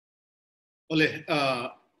Ole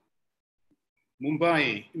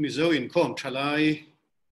Mumbai Mizo Inkhawm Thalai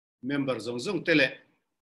member Jongte le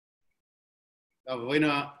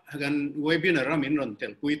Avoina gan webinar ramin ron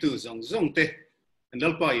tel kuitu Jongte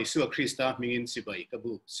ndalpai suwa Krista mingin sibai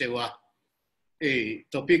kabu sewa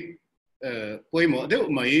topic poimo deu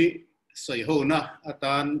mai soi ho na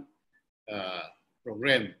atan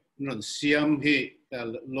program non siam hi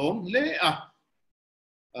lom le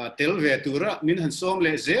tel ve tura min han som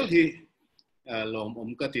le zel hi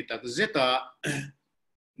lom ka ti tak zeta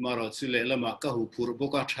maro chule lama ka hu phur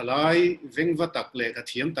boka thalai vengwa tak le ka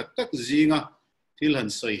thiam tak tak zinga thil han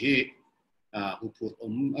soi hi hu phur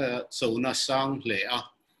chona sang le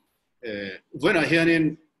vena hianin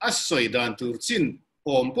asoi dan tur chin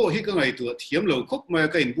po hi ka ngai tu thiam lo khop ma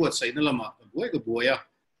ka in buat sai na lama buai ka buaya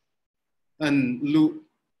an lu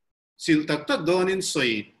sil tak tak donin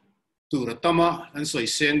soi tur tama an soi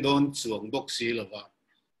seng don chuang bok si lawa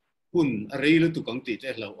hun reilu tu kang ti te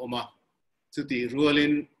lo oma chu ti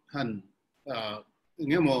rualin han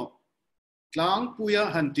ngemo tlang puya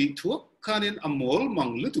han ti thuak khanin amol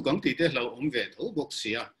mang lu tu kang ti te lo om ve tho bok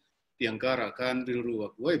sia tiangkara kan ru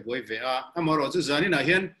buai buai ve amaro chu zani na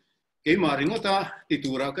hian ke ma ringota ti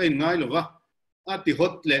tura ka in ngai lova ti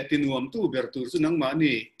hot le ti nuam tu ber tur chu nang ma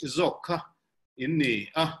ni zok kha in ni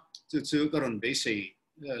chu karon be sei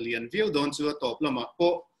lian view don chu top lama po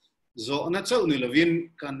zo na chau ni lovin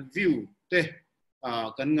kan view te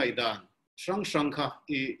kan ngai dan sang kha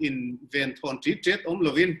in ven thon tri tet om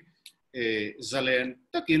lovin zalen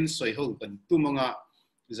takin soi ho kan tumanga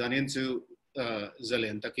zanin chu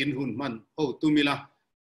zalen takin hun man ho tumila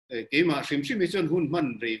keima shim shim chon hun man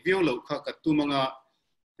review lo kha ka tumanga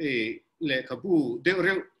le khabu de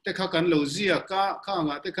reu te kha kan lo zia ka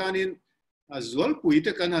nga te kanin azwal pui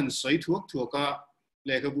te kan han soi thuaka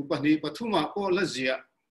le khabu pani pathuma po la zia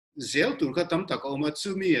zel tur kha tam tak oma chu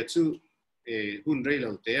mi chu hun rei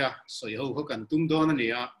lo te soi ho kha kan tum don ani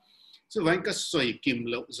chu vain ka soi kim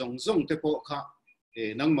lo zong te po kha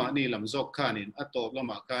nang ma ni lam zok khanin atop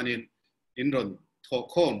lama khanin in ron tho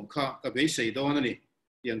khom kha ka be sei don ani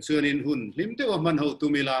yang chuanin hun lim te wa man ho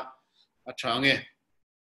tumila athange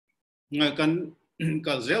nga kan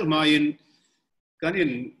kal zel ma in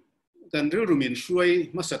kan rumin shuai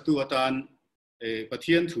masatu atan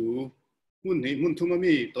pathian thu mun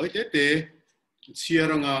thumami toy te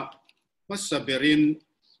chiaranga masaberin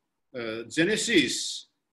Genesis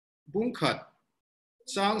bungkhat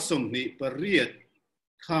sang somni pariat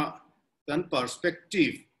kha kan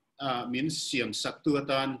perspective min siam saktu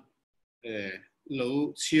atan lo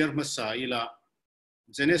chiar masaila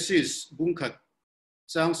Genesis bungkhat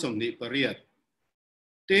sang somni pariat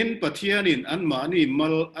ten pathianin anmani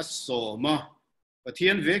mal asoma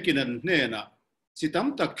pathian vekinan hena sitam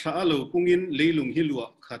tak tha lo pungin leilung hilwa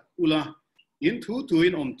khat ula in thu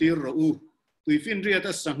tuin omtir ro tuifin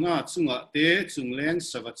riata sanga chunga te chungleng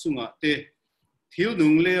sawa chunga te thil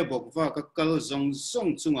nung le bokwa ka kal zong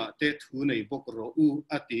chunga te thu nei bok ro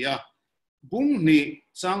atia bung ni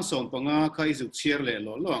chang som panga khai zu chiar le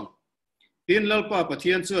lo long tin lalpa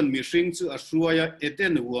pathian chuan mi hring chu ashruaya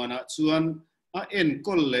eten wana chuan en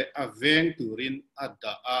kol le aveng turin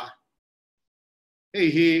adda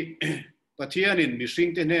hi pathianin mi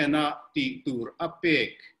hring te na ti tur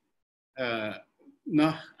apek na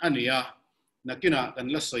ania nakina kan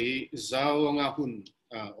la soi zawanga hun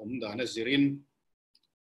omdana zirin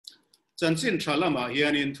chanchin thalama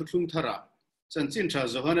hianin thutlung thara chanchin tha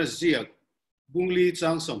zohana ziak bungli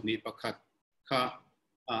chang somni pakhat kha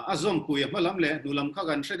azom puya malam le nulam kha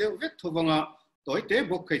gan thredeu vek thowanga toite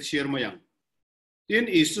bok khai chiar mayang tin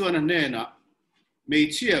isuan nena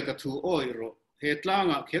meichia ka thu oiro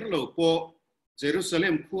hetlanga kherlo po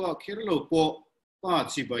Jerusalem khuwa kherlo po pa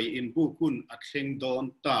chibai in bukun athleng don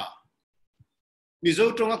ta mizo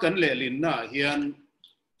tonga kan le lin na hian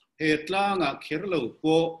hetlanga kherlo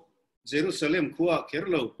po Jerusalem khuwa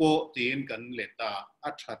kherlo po tin kan le ta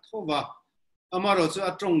atha thowa amaro chu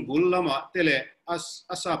atong bul lama tele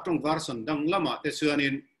asap tong varson dang lama te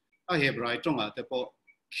chuanin a hebrai tonga te po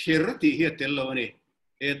khir ti hi tel lo ni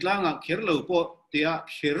hetlanga kherlo po tia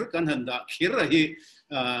khir kan handa khir hi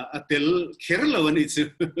atel khir lo ni chu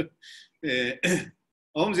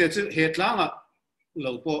om je chu hetlanga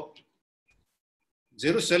lo po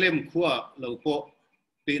Jerusalem khuwa lo po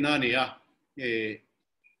tinania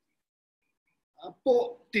po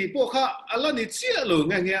ti po kha ala ni chia lo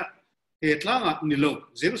nga hetlanga ni lo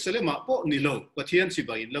Jerusalem po ni lo pathian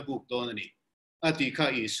sibai la buk don ani ati kha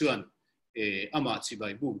isuan ama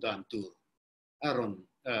sibai buk dan tu aron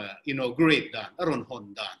inaugurate dan aron hon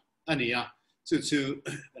dan ania chu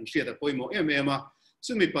kan share poimo emma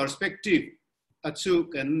chu mi perspective achu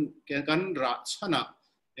kan ra chana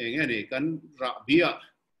nghe này kan ra bia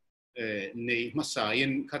nei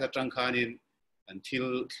masain khata trăng khanin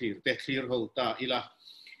until clear te clear ho ta ila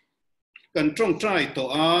kan trong trai to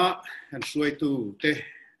a han suai tu te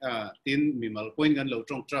tin mi mal point kan lo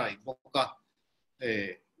trong trai boka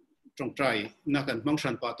trong trai na kan mang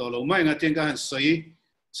san pa to lo mai nga ten ka han sai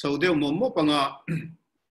so deu mo panga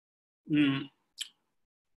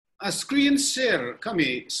a screen share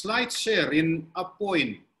kami slide share in a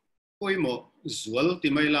point poimo zual ti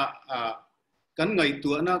mai la kan ngai tu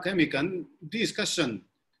na kami kan discussion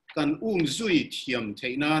kan zui thiam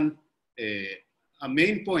theinan a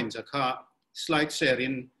main point kha slide share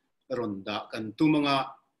in ronda kan tumanga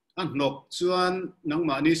an nok chuan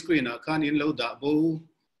nangma ni screen a kan in lo da bo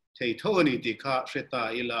thei thoni ti kha reta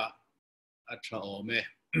ila atra ome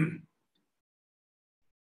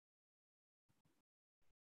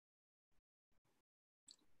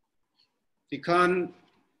ti kan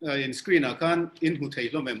in screen a kan in hu thei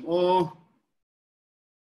lo mem hu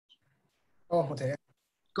thei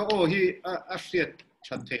ko hi a fiat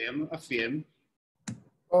that them a fiem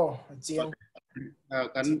chiang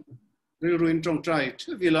kan ruin trong trai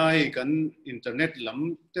vilai kan internet lam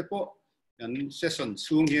te po kan session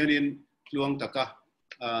chung hianin luang taka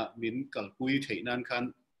min kalpui theinan khan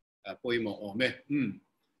poimo ome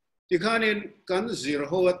ti khanin kan zir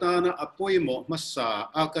ho atana apoimo masa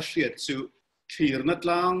akashiat chu thirna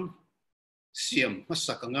tlang siam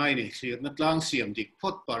masa ka ngai ni thirna tlang siam dik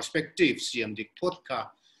pot perspective siam dik pot ka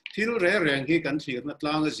thil re reng hi kan thirna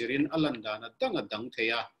tlang zirin alanda na dang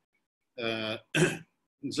theya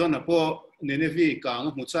zona po nenevi kang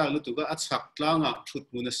mucha lu tu ga achak tlanga thut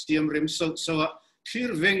mun siam rem so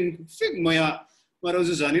thir veng fik maya maro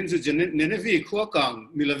zu zanin zu nenevi khwa kang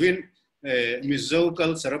milavin Mizo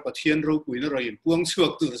Culture pathian ro puina ro in puang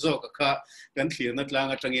chuak tu zo ka kha kan thlir na tlang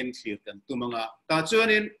atangin thlir kan tumanga ta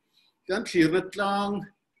chuanin kan thlir na tlang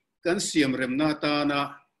kan siam rem na ta na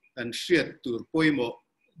an hriat tur poimo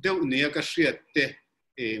deuh nia ka hriat te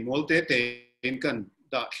molte te in kan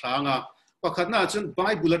da thlanga pakhatna chun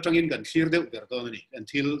bible atangin kan thlir deuh ber to ni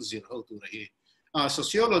until zir ho tu rahi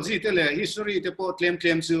sociology te le history te po tlem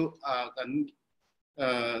chu kan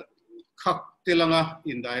khak telanga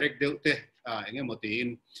indirect deute enge motin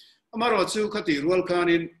amaro chu khati rual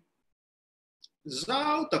khanin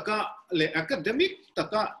zau taka le academic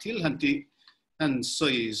taka thil hanti han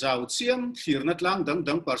soi zau chiam thirna tlang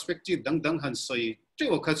dang perspective dang han soi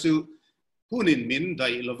teo khachu hunin min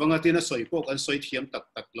dai lovanga tina soi pok an soi thiam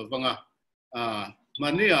tak lovanga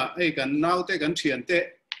mania ei kan naute kan thian te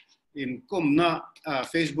in komna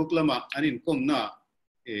Facebook lama anin komna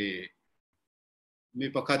mi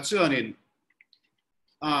pakhat chuanin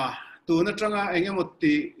tu na tranga enge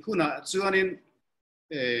moti huna chuanin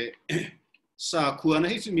sa khuana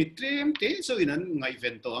hi chu mi trem te so inan ngai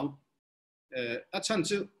ven tong a chan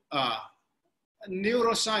chu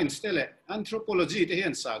neuroscience tele anthropology te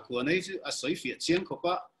hian sa khuana hi chu a soi fia chiang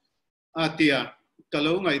khopa tia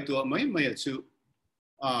kalo ngai tu mai chu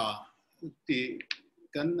ti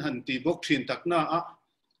kan han ti bok thin takna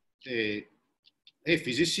hey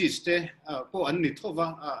physicist te po an ni thova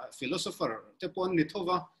philosopher te po an ni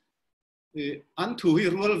thova an thu hi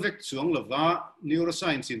rual vek chuang lova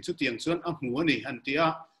neuroscience in chu tiang chuan a hmu ani han tia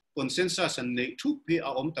consensus an nei thu pi a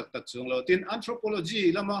om tak chuang lo tin anthropology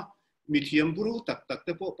lama mithiam buru tak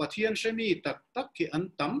te po pathian shemi tak ki an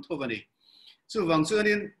tam thovani chu wang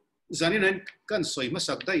chuanin zanin an kan soi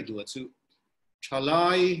masak dai du chu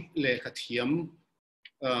Thalai le khathiam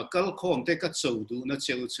kalkhom te ka chou du na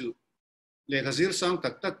cheu chu le khazir sang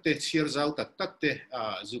tak te chir zau tak te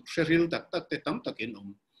zuk sheril tak te tam takin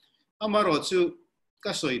amaro chu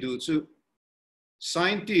ka soi du chu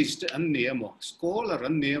scientist an nemo scholar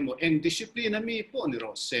an nemo eng discipline mi po ni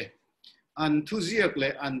ro se an thuziak le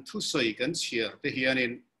an thusoi kan chiar te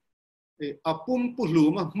hianin apum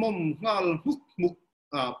puluma mom ngal muk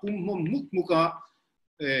pum mom muka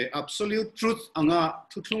absolute truth anga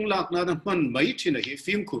thuthung lak na man mai thina hi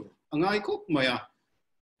film khur angai kop maya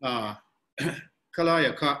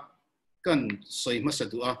kalaya kha kan soi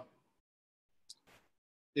masadua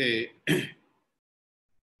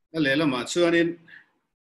lela ma chuanin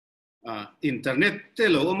internet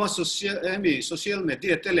telo oma social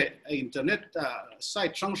media tele internet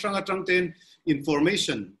site sang ten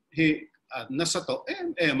information he nasato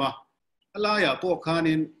ema alaya po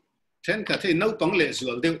khanin then ka the no pang le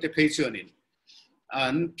zual de te page chuanin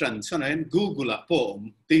an tran chuanin google po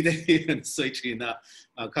ti de soi thina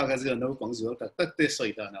kha ga zia no pang zual tak te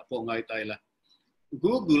soi da na po ngai tai la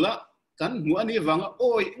google kan mu ani wanga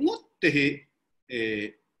oi ngut te he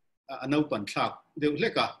anau pan thak de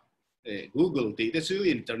leka google ti te chu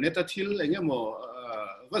internet a thil enge mo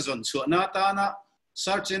va zon chuana ta na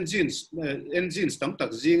search engines tam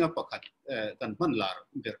tak zinga pakhat kan man lar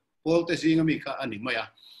ber Pawl te zinga mi kha ani maya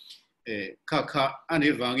kha ani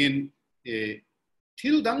wangin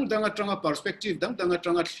thil dang atanga perspective dang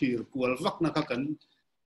atanga thir kual vak na kha kan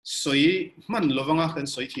soi man lovanga kan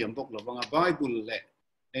soi thiam bok lovanga Bible le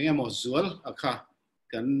engemaw zual akha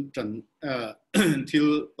kan tran thil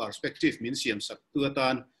perspective min siam sak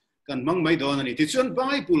tuatan kan mang mai don ani ti chuan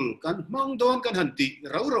Bible kan mang don kan hanti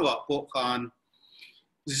raurawa po khan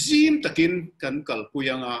zim takin kan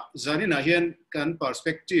kalpuyanga zanina hian kan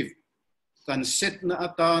perspective kan set na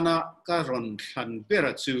atana karon than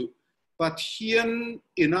bera chu pathian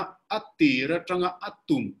ina atira tanga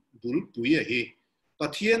atum bul puya hi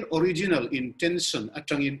pathian original intention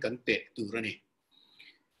atangin kan te turani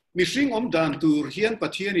mishring dan tur hian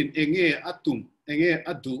pathian in enge atum enge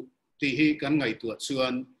adu ti hi kan ngai tu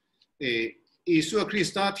chuan Isu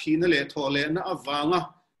Krista thina le thole na awanga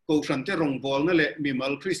ko rante rong bol na le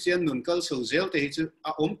mimal Christian nun kal sozel te chu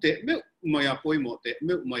a omte me maya poimo te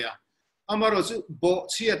me maya amaro chu bo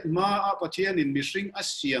chiat ma a pathian in mishring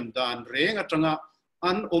asiam dan reng atanga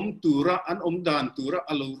an om dan tura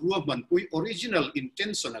alo ruwa man pui original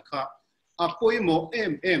intention akha a poimo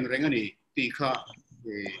em rengani ti kha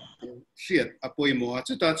siat a poimo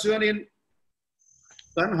chu ta chuanin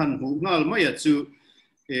kan han hu ngal maya chu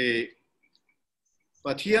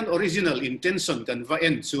pathian original intention kan va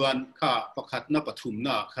en chuan kha pakhat na pathum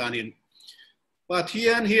na khanin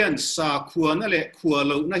pathian hian sa khuana le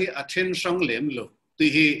khualo na hi athen sang lem lo ti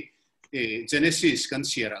hi Genesis kan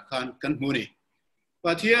siara khan kan hmuni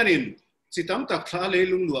pathianin chitam tak thla le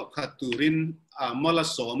lung luak khat turin a mala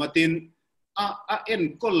somatin a en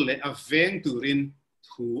kol le a veng turin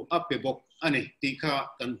thu a pebok ani ti kha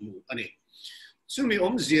kan hmu ani chumi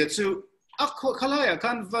zia chu a khalaya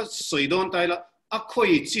kan va soidon taila a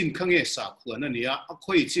khoi chin khange sa khuana nia a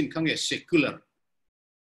khoi chin khange secular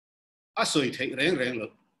a soi thei reng lo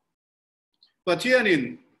pathianin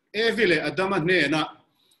evile adama ne na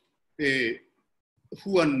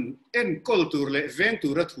huan en kultur le veng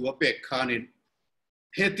tura thua pek khanin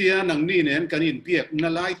hetia nang ni nen kanin piek na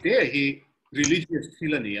lai te hi religious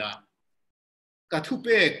thilania ka thu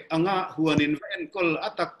pek anga huanin en kol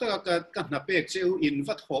atak ta ka na pek cheu in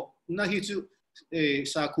vat ho na hi chu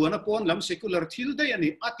sa khuana pon lam secular thil dai ani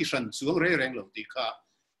atisan chuang reng lo ti kha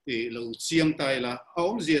lo chiang tai la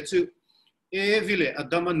aom zia chu evile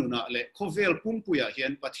adama nuna le khovel pumpuya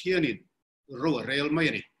hian pathianin ro rel mai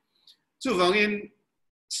ni chu wangin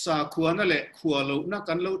sa khuana le khualo na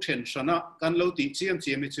kan lo then sana kan lo ti chiam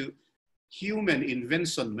chu human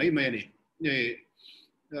invention mai ni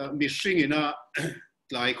mi ina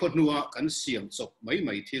tlai khot nuwa kan siam chok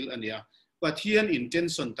mai thil ania pathian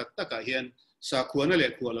intention tak hian sa khuana le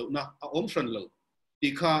khualo na a om san lo ti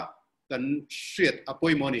kha kan hriat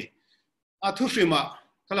apoi moni a thu hrima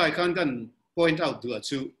khalai khan kan point out du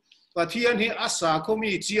chu pathian hi asa khomi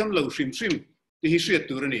chiam lo hrim ti hi hriat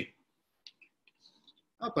turani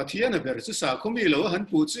a pathian a ber chu sa khomi lo han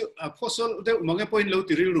pu chu apostle de mange point lo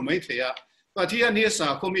ti ri ru mai thea pathian hi sa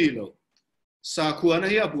khomi lo sa khuana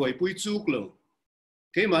hi abuai pui chuk lo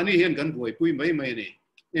ke mani hian kan buai pui mai ni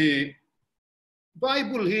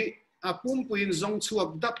Bible hi apum puin zong chuak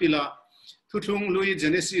dapila thuthung lui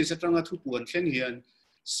Genesis atanga thu puan thleng hian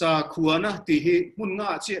sa khuana ti hi mun nga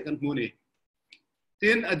che kan hmuni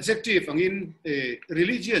tin adjective angin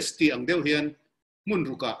religious ti ang deuh hian mun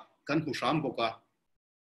ruka kan hu ram boka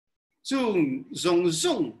chung zong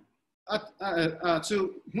chu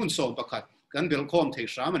mun som pakhat kan bel khom thei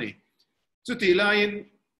shamani chu ti lain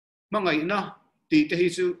mangai na ti te hi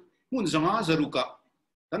chu mun zanga zaruka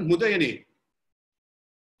kan hmudai ani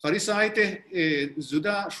Farisai te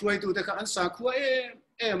Juda shuai tu te ka an sa khua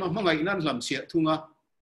ma mangai nan lam sia thunga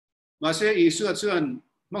ma se Isu chuan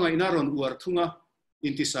mangai na ron uar thunga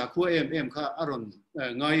inti sa khua em kha aron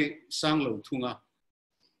ngai sang lo thunga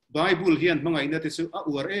Bible hian mangai na te chu a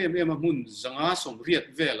uar em mun zanga som riat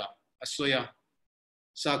vela asoya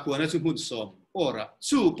sa khua na chu mun som ora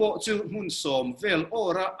chu po chu mun som vel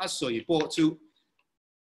ora asoi po chu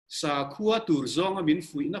sa khua tur zong a min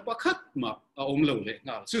fui na pakhat ma a om lo le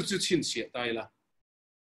ngal chu chin sia tai la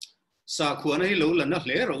sa khua na hi lo la na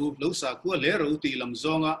hle lo sa khua le ro ti lam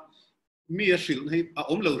zonga mi a hril hi a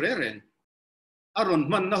om lo re reng aron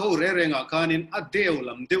man na ho re renga kanin a deu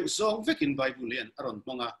lam deu zong vekin Bible hian aron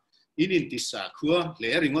manga inin ti sa khua le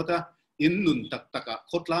ringota in nun taka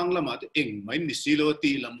khotlang lama te eng mai ni silo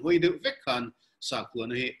ti lam hoi deu vek khan sa khua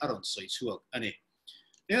na hi aron soi chuak ani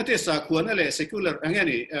te sa khuana le secular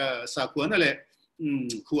angani sa khuana le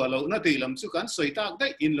khualo na ti lam chu kan soi tak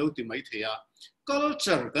dai in lo ti mai thea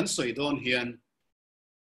culture kan soi don hian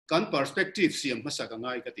kan perspective siam masak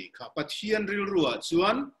ngai ka ti kha pathian ril ruwa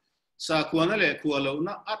chuan sa khuana le khualo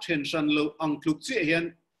na attention lo angtluk che hian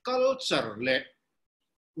culture le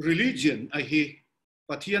religion a hi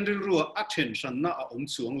pathian ril ruwa attention na a om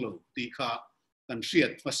chuang lo ti kha kan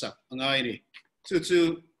riat masak ngai ni chu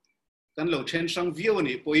kan lo chen sang view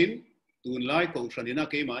ni point tun lai ko thanina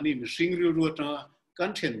ke ma ni mishing ril ruwa ta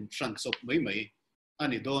kan chen sang sop mai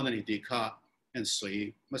ani don ani ti kha en soi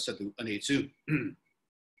masadu ani chu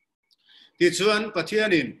ti chuan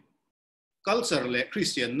pathianin culture le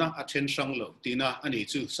Christian na attention lo tina ani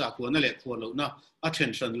chu sa khuana le khualo na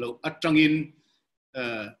attention lo atangin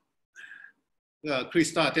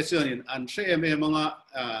Krista te chuan in an shem manga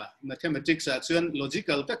mathematics a chuan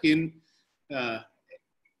logical takin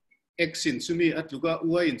x in sumi atluga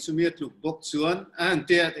y in sumi atluk bok chuan an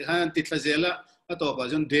ti tlazela atopa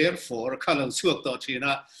jon therefore khalang chuak to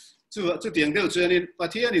thina chu tiang deuh chuan in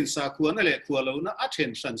pathian in sa khuana le khualo na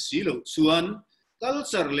attention si lo chuan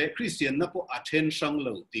culture le Christian na po attention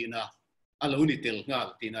lo tina alo ni tel ngal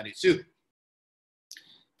tina ni chu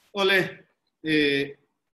ole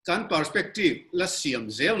kan perspective la siam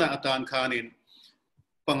zel na atan khanin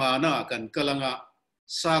pangana kan kalanga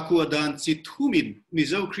sa khuadan chi thumin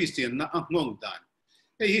Mizo Christian na angong dan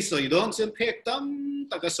hi soi don chen phek tam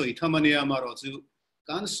taka soi thamania maro chu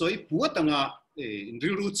kan soi puatanga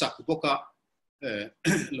riru chak boka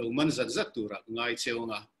lo man zat tura ngai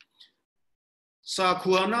cheunga sa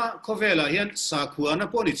khuana khovela hian sa khuana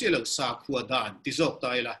poni chelo sa khuadan ti zok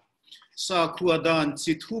taila sa khuadan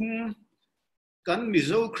chi thum kan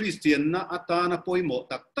Mizo Christian na atana poimo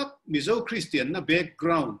tak Mizo Christian na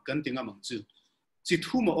background kan tinga mang chu chi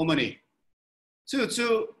thum omani chu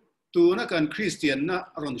tu na kan Christian na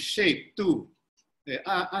ron shape tu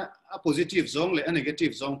a positive zong le a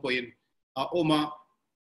negative zong point a oma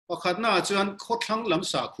pakhatna chuan khothlang lam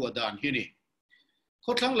sa khuadan hi ni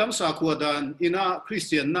khothlang lam sa khuadan ina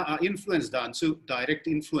Christian na a influence dan chu direct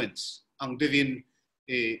influence ang devin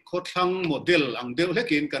khothlang model ang deuh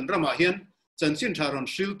lekin kan rama hian chanchin tharon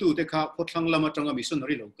shil tu te kha khothlang lama tanga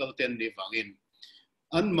missionary local ten ni wangin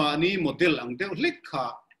an mani model ang deuh lek kha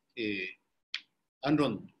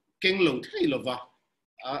anron kenglo thei lova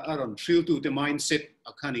aron shil tu te mindset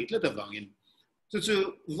akhani tle ta wangin chu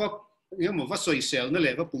va yamo va soi sel na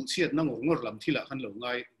le va pu chiat na ngor lam thila khan lo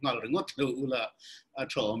ngai ngal ringot lo ula a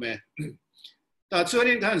thome ta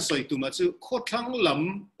chuanin kan soi tu ma chu khothlang lam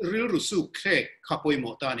ril ru su khe khapoi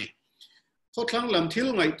mo ta ni khothlang lam thil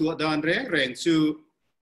ngai tu dan reng chu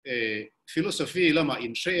philosophy lama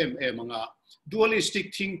in shem manga dualistic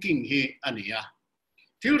thinking hi ania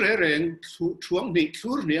thil reng thuang ni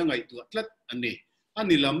thur ni ngai tu tlat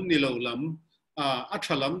ani lam ni lo lam a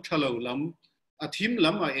thalam thalo lam a thim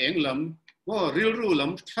lam a eng lam wo ril ru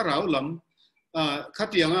lam tharau lam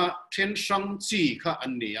khatianga then sang chi kha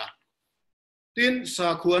ania tin sa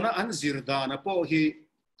khuana an zirdana po hi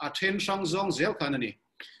a then sang zong zel khanani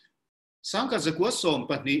sangka zakwa som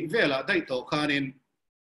patni vela dai to khanin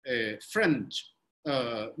French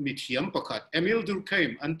mithiam pakhat Emile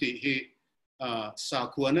Durkheim anti hi sa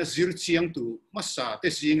khuana zir chiang tu masa te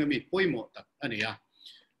singa mi poimo tak ania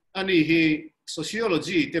ani hi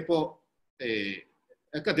sociology te po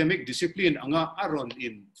academic discipline anga aron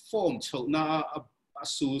in form chona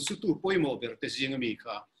asu sutu poimo ber te singa mi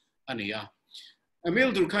kha ania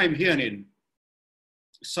Emile Durkheim hianin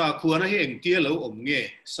sa khuana hi engtia lo omnge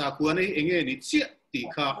sa khuana hi enge ni chia ti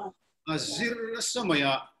kha azir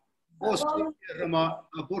samaya Australia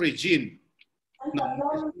aborigine nam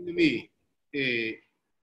mi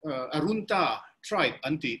arunta tribe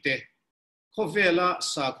anti te khovela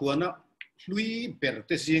sa khuana hlui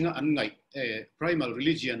berte singa an ngai primal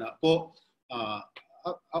religion po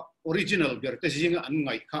original berte singa an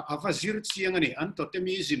ngai kha avazir chiang ani an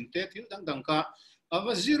totemism te thil dang ka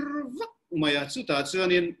avazir vak maya chuta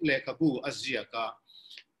chuanin lekabu azia ka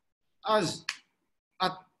az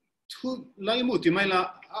at thu laimu ti maila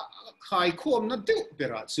khai khom na deuh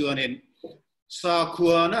bera chuanin sa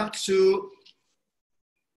khuana chu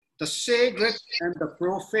the sacred and the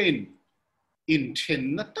profane in then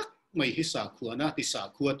na tak mai hi sa khuana ti sa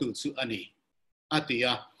khua tu chu ani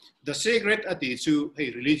atia the sacred ati chu hey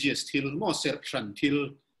religious thil mo ser tran thil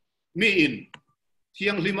mi in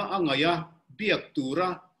thiang lima angaya biak tura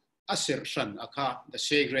aser shan akha the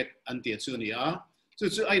sacred anti chu nia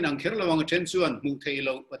chu ai nang kher lawang then chuan mu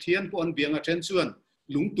theilo pathian pon bianga then chuan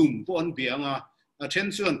lungtum pon bianga a then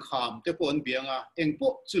chuan kham te pon bianga engpo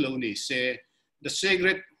chu lo ni se the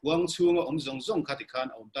sacred wang chunga zong khati khan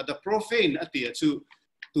om ta the profane ati chu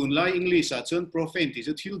tun lai English a chuan profane ti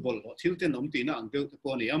chu thil bol thil ten om ti na ang deuh te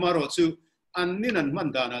pon ni amaro chu an nin an man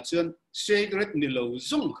dana chuan sacred ni lo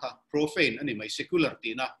zong kha profane ani mai secular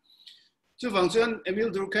ti na chu wang chuan Emil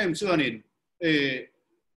Durkheim chuanin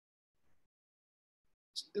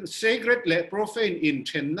sacred le profane in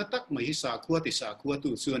then na tak mai sa khua ti sa khua tu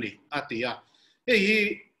chuani atia hi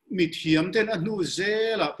mi thiam ten anu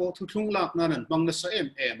zela po thu thung lak na nan bang na sa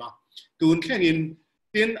em a tun khen in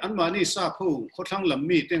tin an mani sa pho khothlang lam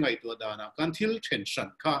mi te ngai to dana kan thil then san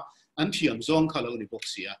kha an thiam zong kha lo ni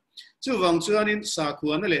boxia chu wang chuanin sa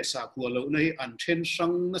khua na le sa khua lo nei an then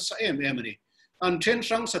sang na sa em ani an then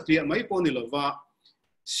sang satia mai po ni lo wa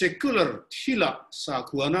secular thila sa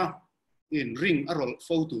khua na in ring arol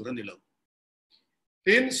photo ran ni lo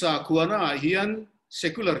tin sa khua na hian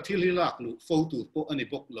secular thililak lu photo po ani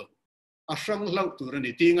bok lo asang lau tu ran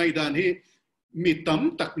ni ti ngai dan hi mi tam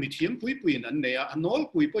tak mi thiam pui pui nan ne a anol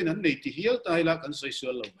pui pui nan nei ti hial tai la kan soi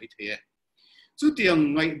sual lo mai the chu tiang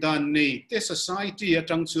ngai dan nei te society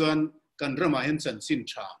atang chuan kan rama hen chan sin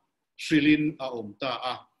tha shrilin a om ta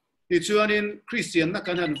a ti chuanin Kristianna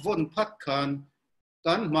kan han von phat khan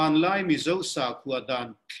kan man lai Mizo sa khua dan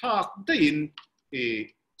thak dein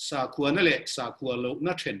sa khua na le sa khua lo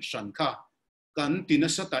na then san kha kan tin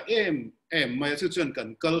sa ta em mai chu chuan kan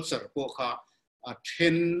culture po kha a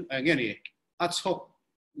then nge ni a chok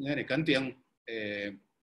nge ni kan tiang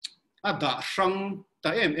a da sang ta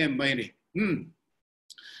em mai ni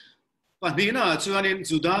pa ni na chuanin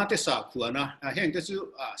juda te sa khua na a heng te chu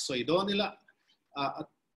a soi do ni la a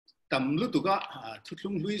tam lu tu ga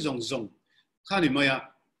thutlung hui zong zong khani maya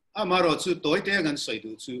amaro chu toite gan soi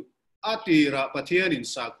du chu atira pathian in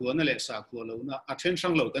sa khua na le sa khua lo na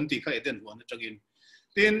attention lo kan ti kha eden hon atangin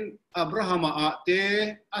tin Abraham a te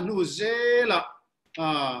anu zela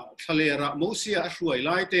thalera mosia hruai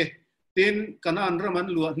lai te tin kanan raman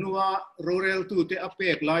lu nuwa rorel tu te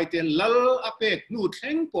apek lai te lal apek nu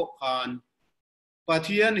thleng po khan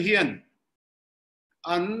pathian hian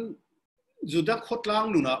an judak khotlang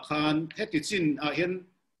nuna khan heti chin a hian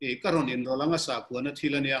karon in rolanga sa khua na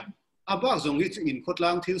thilania abak zong hi in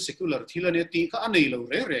khotlang thil secular thilania ti kha anei lo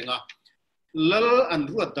re renga lal an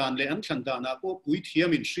ruat dan le an thlan dana po pui thiam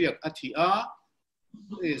in hriak athia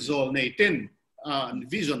zol nei ten an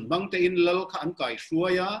vision bangte in lal kha an kai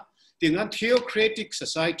hruaya tingan theocratic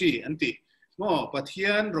society anti mo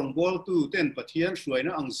pathian rongbol tu ten pathian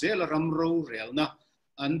hruaina ang zel ram ro relna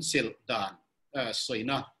an sel dan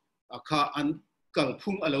soina akha an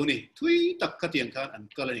kalphung aloni thui tak ka tiang khan an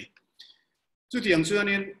kalani chu tiang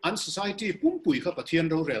chuanin an society pumpui kha pathian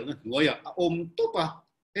ro rel na nuaya om topa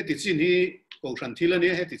heti chin hi ko than thilani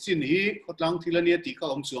heti chin hi khotlang thilani ti ka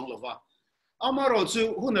om chuang lova amaro chu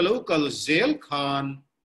hunalo kal zel khan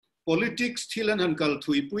politics thilan han kal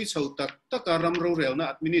thui pui chho tak takaram ro rel na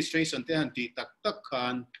administration te han ti tak tak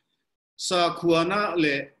khan sa khuana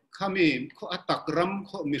le khami kho atak ram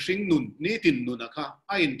kho mihring nun ni tin nun kha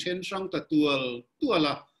ain then sang ta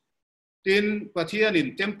tuala tin pathian in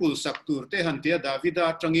temple saktur te han tia Davida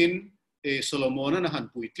tangin Solomon na han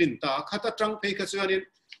pui tlin ta khata tang pe kha chuanin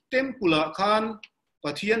temple khan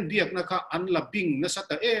pathian biak na kha an la bing na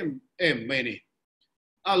sata em mai ni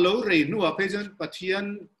a lo re nuwa pe jan pathian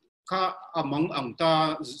kha amang angta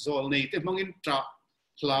zol nei te mangin tra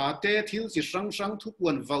hla te thil chi sang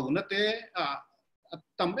thupuan vau na te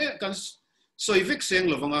tam kan soivek seng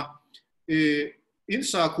lovanga in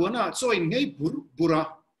sa khuana choi ngei bura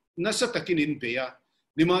na sa takin in beya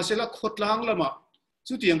nima sela khotlang lama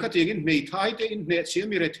chu tiang kha tiang in mei thai te in ne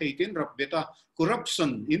chemi re theiten rap beta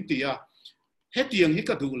corruption in tia hetiang hi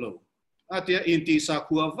ka dulo atia in ti sa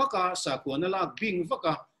khua vaka sa khuana la bing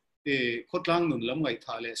vaka khotlang nun lam ngai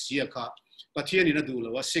thale sia kha pathian in dulo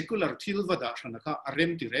wa secular thil wada thana kha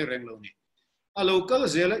arem ti re reng lo ni a local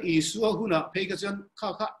zela isua huna phegajan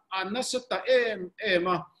kha anasata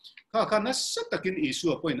ema kha nasatakin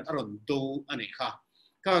isua point aron do ani kha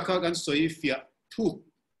kan soi fia thu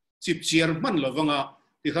chip chiar man lovanga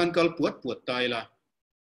ti khan kal puat tai la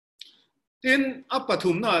tin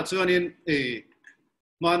apathum na chuanin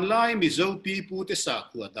manlai Mizo pi pu te sa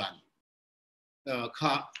khua dan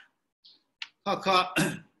kha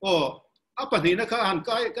o apani na kha han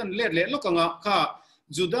kai kan let lokanga kha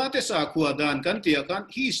juda te sa khua dan kan tia kan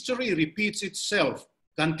history repeats itself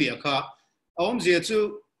kan tia kha om je chu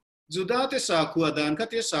juda te sa khua dan kha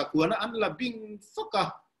te sa khua na an labing faka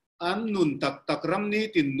an nun tak ram ni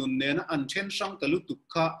tin nun ne na an chen sang talu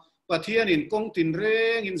tukha pathian in kong tin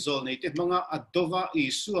reng in zol nei te manga adova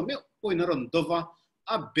isu me poina ron dova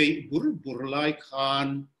a be bur lai khan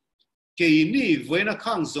ke ni voina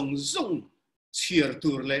khang zong chiar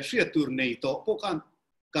tur le hria tur nei to po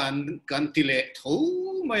kan tile tho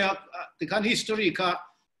maya kan history ka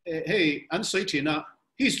hey an soitina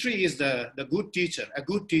history is the good teacher, a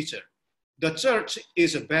good teacher. The church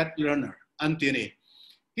is a bad learner antini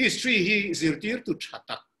history hi zirtir tu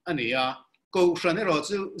thatak ania câu chuyện này rồi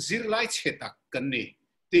chú zir lại chết tắc cần nè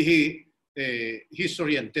thì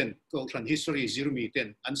historian tên câu chuyện history zir mi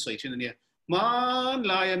tên anh soi trên này man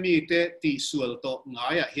lại mi tên ti sual to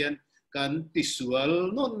ngay hiện kan ti sual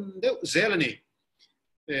non đều dễ là nè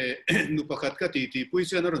nu pakat ka ti pui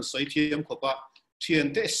chen ron soi thiam khopa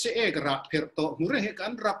thian te se gra pher to mure he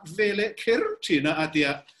kan rap vele kher thina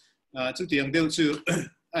atia chu tiang deu chu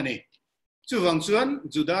ani chu wang chuan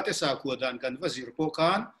juda te sa khu dan kan wazir po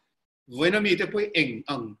kan voina mi te poi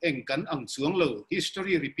eng kan ang chuang lo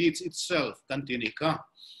history repeats itself kan tinika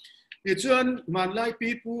ti chuan manlai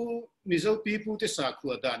people mizo people te sa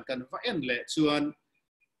khu dan kan va en le chuan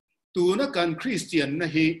tu na kan Christian na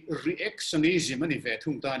hi reactionism ani ve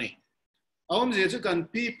thung ta ni aum je chu kan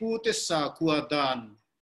people te sa khu dan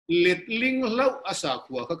let ling lo asa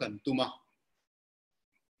khu ka kan tuma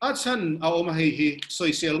achan aum hi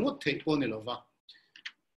social ngot thei po ni lova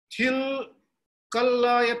thil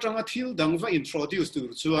kala ya tanga thil dang va introduce tur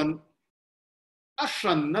chuan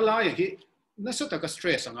ashan na la hi na sa ta ka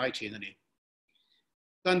stress angai thina ni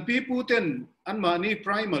kan people ten an mani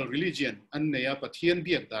primal religion an neya pathian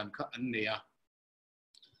biak dan kha an neya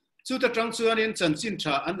chu ta tang chuan in chan chin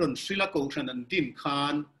tha an ron srila ko than an din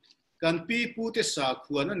khan kan people te sa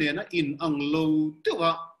khuan ne na in ang lo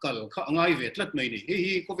tewa kal kha angai ve tlat mai ni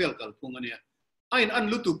hi ko vel kal phung ania ain an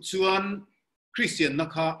lutuk chuan Christian na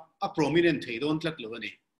kha a prominent thei don tlat lo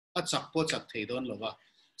ani a chak po chak thei don lo wa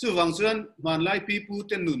chu wang chuan man lai people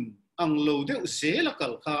ten nun ang lo de zela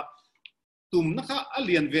kal kha tum na kha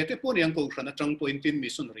alien ve te pon yang ko khana tang point in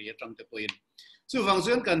mission ri tang te point chu wang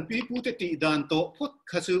chuan kan people te ti dan to phut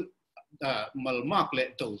kha chu mal mak le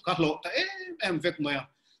to ka lo ta em vek ma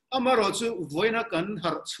amaro chu voina kan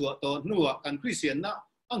har chua to nuwa kan Christian na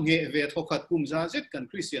ange ve thokhat kum za zet kan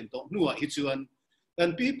Christian to nuwa hi chuan kan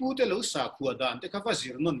people te lo sa khua dan te kha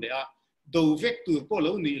wazir non le a do vek tur po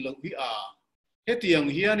lo ni lo hi a hetiang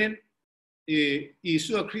hianin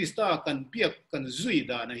Isu Krista kan piak kan zui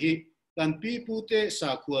da na hi kan people te sa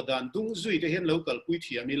khua dan dung zui te hen local pui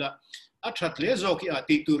thiamila a that le zo ki a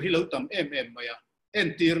ti tur hi lo tam maya en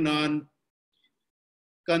tir nan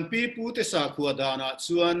kan people te sa khua dana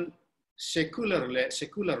chuan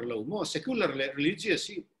secular lo mo secular le religious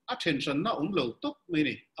attention na lo tok mai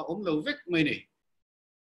ni a lo vek mai ni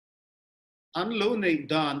an lo nei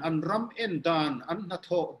dan an ram en dan an na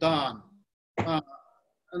tho dan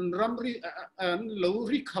an ram ri an lo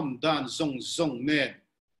ri kham dan zong ne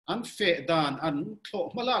an fe dan an tho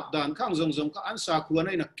malak dan khang zong ka an sa khua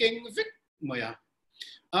nei na keng vek maya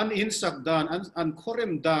an in sak dan an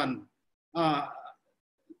khorem dan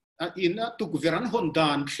in tuk veran hon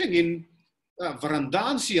dan thengin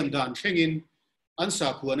varandan siam dan thengin an sa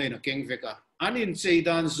khua nei na keng veka an in chei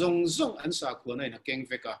dan zong an sa khua nei na keng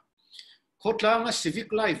veka khotlang a civic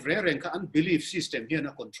life reng ka an belief system hian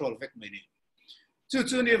a control vek mai ni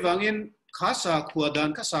chu ni wangin kha sa khua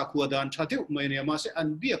dan thateu mai ne ma se an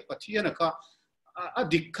biak pathian ka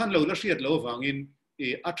adik khan lo la hriat lo wangin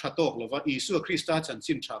a thatok lo wa Isu Krista chan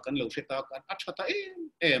chin tha kan lo hreta kan a thata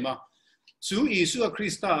ema chu Isu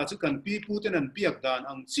Krista chu kan people ten an biak dan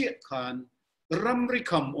ang che khan ramri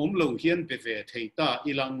kham om lo hian be ve theita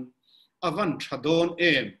ilang avan thadon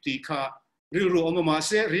ti kha riru oma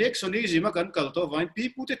se reactionism kan kal to vain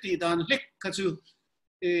people te ti dan lek kha chu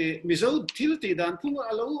mizo thil ti dan phung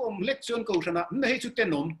alo om lek chon ko thana nei chu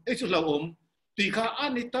tenom e chu lo om ti kha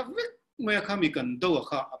ani ta vek me kha mi kan do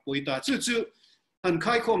kha apoita chu an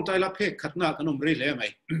khai khom tai la phek khatna kanom re le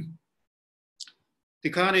mai ti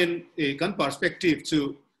khanin kan perspective chu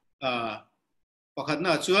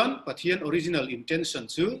pakhatna chuan pathian original intention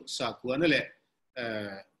chu sa khuana le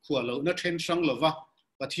khualo na then sang lova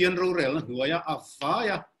pathian ro rel na huaya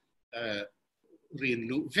afaya rin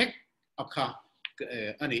lu vek akha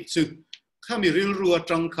ani chu khami ril ruwa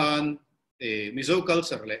tang khan mizo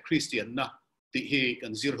culture le Kristianna ti hi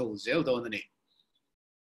kan zir ho zel don ani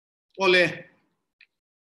ole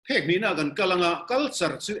phek ni na kan kalanga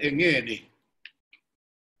culture chu enge ni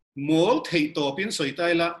mol thei to pin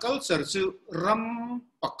soitai la culture chu ram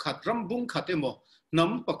pakhat ram bung khatemo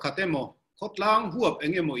nam pakhatemo khotlang huap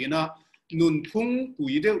enge mo ina nun phung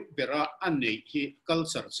pui deu bera an nei hi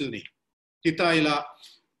culture chu ni titai la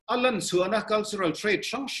alan suana cultural trait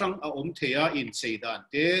sang a om thea in cheidan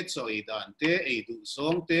te choidan te eidu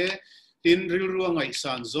zong te tin ril ruangai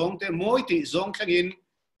san zong te moi ti zong thangin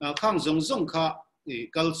khang zong kha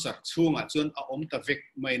culture chunga chun a om ta vek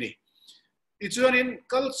mai ni i chuanin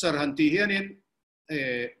culture han ti hianin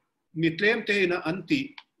mitlem te na anti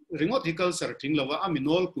ringot hi culture thing lawa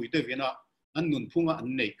aminol pui te vena an nun phunga an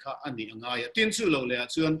nei kha ani angaya tin chu lo le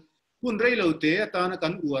chuan hun rei lo te ta na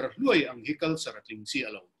kan uar luai ang hi culture thing chi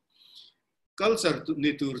alo culture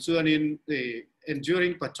ni tur chuan in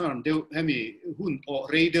enduring pattern deu hemi hun o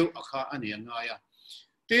rei deu akha ani angaya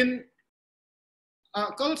tin a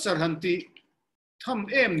culture hanti tham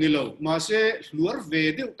em ni lo ma se luar ve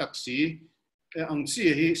deu taksi ang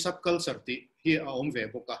chi hi sub culture ti hi a om ve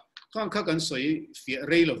boka khang kha kan soi fi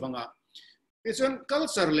rei lo wanga it's an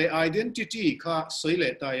culture le identity kha soi le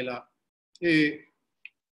taila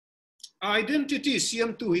identity siam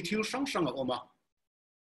tu hi thil sang sang oma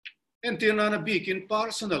entina na bikin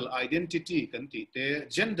personal identity kan ti te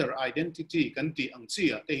gender identity kan ti ang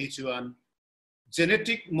chia te hi chuan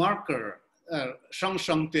genetic marker sang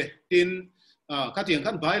sang te tin katiang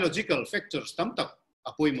kan biological factors tam tak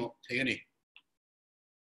apoimo theni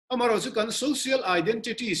amaro chu kan social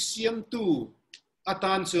identity siam tu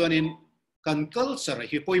atan chuanin kan culture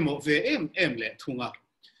hi poimo ve em le thunga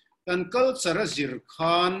kan culture zir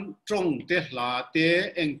khan trong te hla te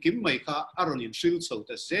engkim mai kha aronin sil chho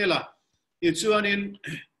te zela I chuanin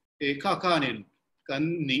kha khanin kan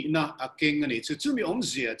ni na akeng ani chu chumi om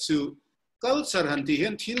zia chu culture han ti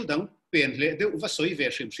hian thil dang pen le deuh va soi ve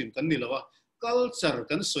hrim hrim kan ni lawa culture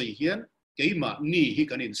kan soi hian keima ni hi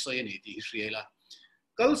kan in soi ani ti hriela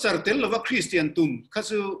culture tel lawa Christian tum kha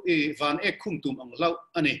chu van ek khum tum ang lau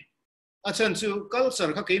ani achan chu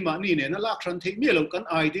culture kha keima ni ne na lak than thei mi lo kan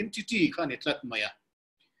identity kha ni tlat maya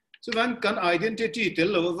chu van kan identity tel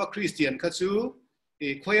lawa va Christian kha chu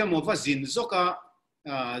khoya mo va zin zoka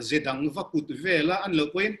zedang va kut vela an lo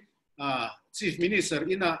koin chief minister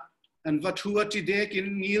ina an va thua ti dekin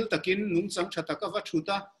ngil takin nung chang thataka va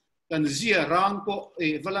thuta kan zia rang po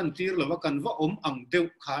volunteer lo va kan va om ang deu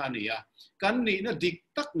kha ania kan ni na dik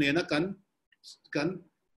tak ne na kan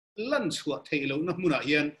lan chhuwa thei lo na muna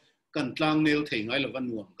hian kan tlang nel thei ngai lo van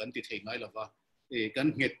nuam kan ti thei ngai lo va kan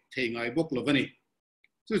nget thei ngai bok lo vani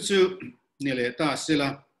chu chu ne le ta sela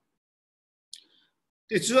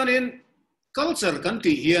ti chuanin culture kan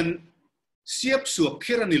ti hian siap suap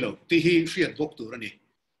khirani lo ti hi hriat bok tur ani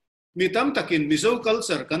mi tam takin Mizo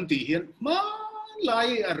culture kan ti hian ma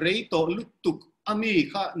lai a rei to lutuk ami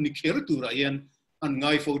kha ni kher tur a hian an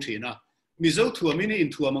ngai fo thina Mizo thuamini in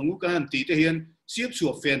thuamangu kan ti te hian siap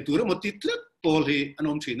suap fen tur mo ti tlat Pawl hi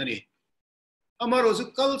anom thina ni amaro zu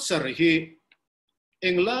culture hi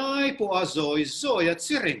englai po a zoi a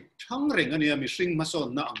chireng thang reng ani mi hring mason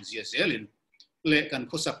na ang zia zelin le kan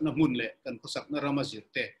khosak na mun le kan khosak na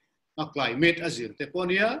ramazirte a climate azirte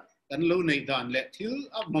ponia kan lo nei dan le thil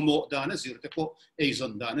a mamo dan azirte po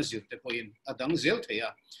eizon dan azirte po in adang zel theya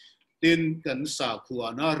tin kan sa khuwa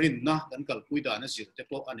na rin na kan kalpui dan azirte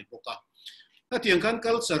po ani poka atiang kan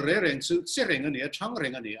culture reng chu sereng ani a thang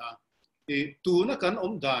reng ani a tu na kan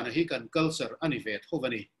om dan hi kan culture ani vet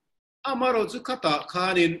hovani amaro chu khata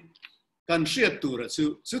khanin kan hriat tur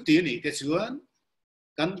chu ti ni te chuan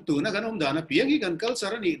kan tu na kan om dana piang hi kan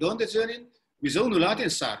culture ni don te chuanin Mizo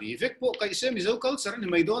nulatin sari vek po kai se Mizo culture ni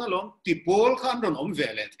mai don along ti Pawl khan ron om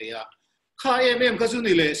vele theya kha em ka chu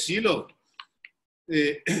ni le silo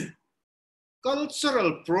cultural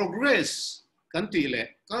progress kan ti le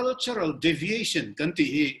cultural deviation kan ti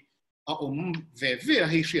hi a om ve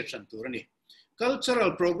hi hriat chan tur ni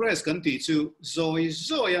cultural progress kan ti chu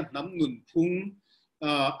zoi nam nun phung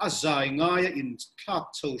a zai ngai in thak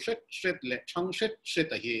chho shet le thang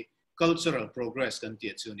shet a hi cultural progress kan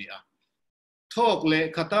ti chu ni a thok le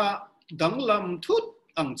khata danglam thut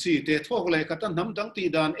ang chi te thok le khata nam dang ti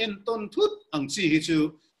dan en ton thut ang chi hi chu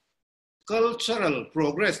cultural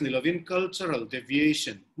progress ni lovin cultural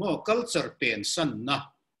deviation mo culture pen san na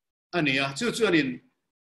ania chu chuanin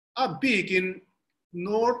a big in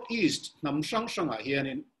northeast nam sang a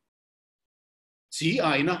hianin chi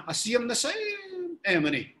aina asiam na sai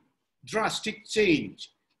emani drastic change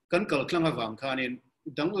kan kal tlang awang khanin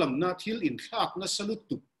danglam na thil in thak na salut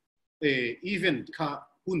tu event kha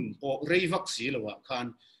hun o reivak si lawa khan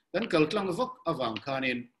kan kal tlang vak awang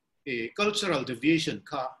khanin cultural deviation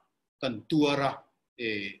kha kan tuara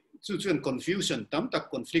chu chuan confusion tam tak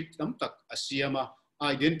conflict tam tak asiama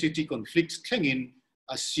identity conflicts thengin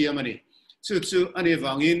asiamani chu ane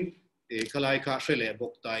wangin khalai kha hrele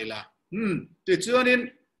bok taila te chuanin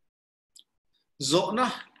zona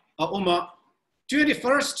a oma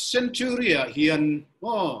 21st century hian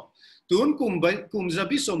tun kum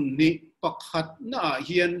zabisom ni pakhat na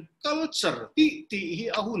hian culture ti hi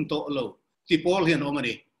ahun to lo ti Pawl hian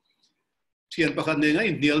omani thian pakhat ne ngai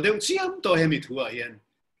nial deu chiam to hemi thua hian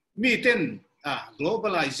mi ten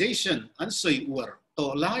globalization an soi war to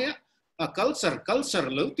laya a culture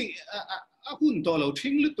lo ti ahun to lo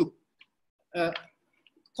thing lutuk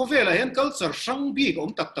Kovela hen culture sang big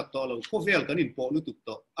om tak to lo kovel kan in po lutuk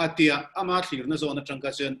to atia ama thlir na zona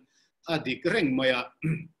tangka chen adik reng maya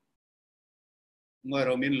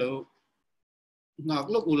ngaro min lo ngak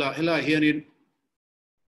lok ula hela hianin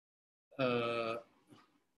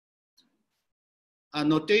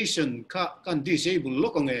annotation ka kan disable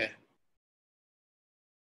lok nge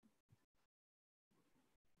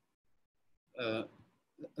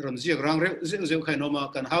ron ziak rang reu zeu khai noma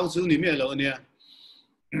kan how chu ni me lo ania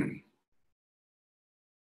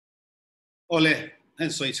ole han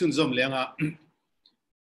soi chun zom lenga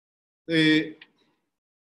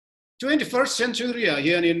 21st century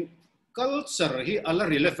hianin culture hi ala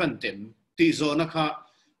relevant tem ti zona kha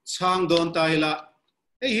chang don tai la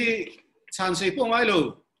hi chan sei po ngai lo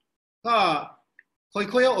ka khoi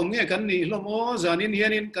khoi om nge kan ni lomo zanin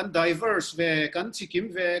hianin kan diverse ve kan chikim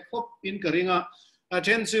ve khop in karinga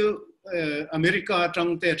athen chu America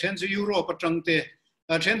tangte athen chu Europe tangte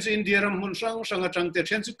athen chu India ram mun sang sang tangte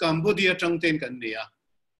athen chu Cambodia tangte kan nia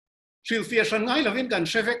Philfia san ngai lovin kan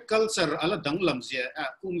shevek culture ala danglam zia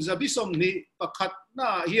kum zabi som ni pakhat na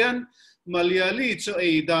hian Malayali chu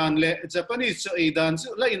eidan le Japanese chu eidan chu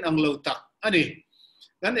la in anglo tak ani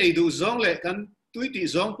kan eidu zong le kan tuiti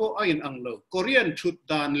zong po ain anglo Korean thut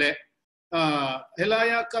dan le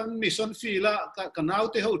helaya kan mission fila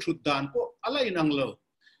kanaute ho thut dan po ala in anglo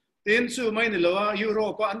tin chu mai ni lowa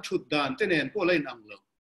Europe an thut dan tenen po la in anglo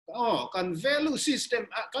kan value system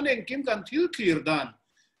kan en kim kan thil clear dan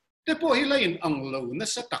te po hi la in anglo na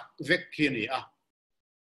sa tak vek khini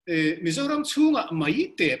Mizoram chunga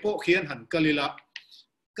mai te po khian han kalila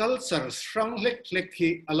culture strong lek hi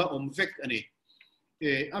ala om vek ani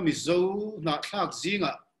Mizo na thak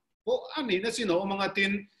zinga po ani na sino mga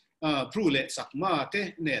tin prule sakma te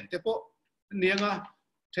nen te po nianga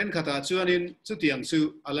then khata chuanin chu tiang chu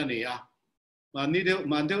alania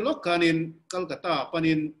man deu lok kanin Kolkata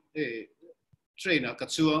panin train ka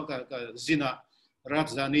chuang ka zina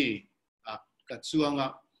Rajdhani ka chuanga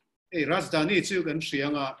Rajdhani chu kan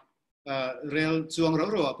hrianga rail chuang ro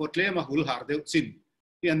ro potle ma hul har deu chin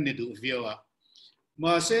pian ni du viawa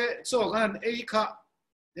ma se so kan kha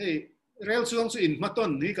rail chuang chu in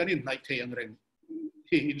maton ni kan in nai theiang reng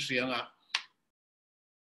hi in hrianga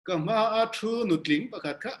ka ma a thu nutling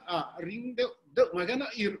pakhat kha ring deu ma kana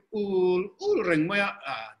ir ul reng maya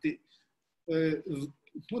ti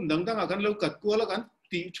mun dang dang kan lo kat ko la kan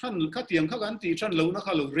ti than kha tiang kha kan ti than lo na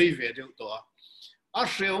kha lo rei ve deu to a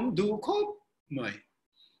hreom du khop mai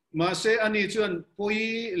ma se ani chuan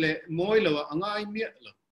poi le moi lo angai mi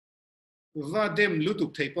lo va dem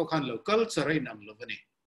lutuk thei po khan lo culture in am lo bani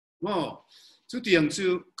mo chu tiang chu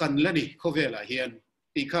kan la ni khovela hian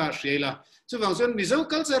ti kha shela chu wang chuan Mizo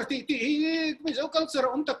culture ti Mizo culture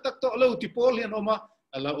om tak tak to lo ti pol hian oma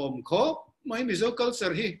ala om kho mai Mizo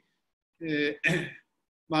culture hi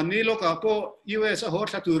mani lo ka po US a hot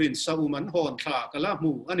thaturin sa uman hon tha kala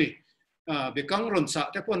mu ani bekang ron sa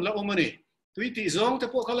te pon la omani tuiti zong te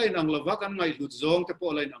po khala in ang lo wa kan ngai lut zong te po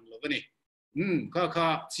la in ang lo bani kha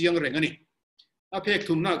chiang reng ani a phek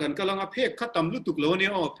thum na kan kalanga phek khatam lutuk lo ni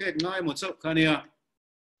phek ngai mo chau khania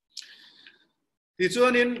ti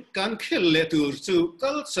chuanin kan khel le tur chu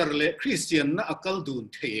culture le Kristianna akal dun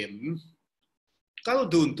them kal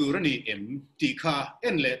dun tur ani em ti kha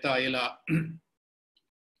en le ta ila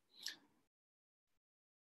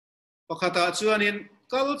pakata chuanin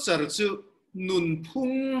culture chu nun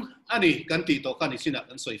phung ani kan ti to kan isina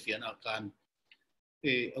kan soifiana kan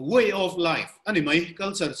a way of life ani mai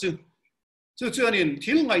culture chu chuanin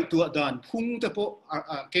thil ngai tu dan phung te po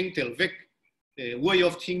kengtel vek way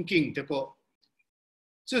of thinking te po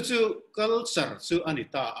chu culture chu ani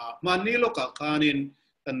ta mani lo ka kanin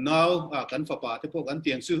kan now kan fa pa te po kan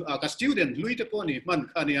tiang chu ka student lui te po ni man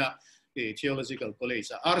khania theological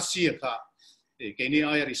college RC kha keni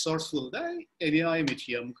ai resourceful dai keni ai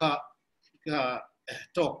mithiam kha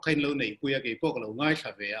talk kain lo nei puya ke pok lo ngai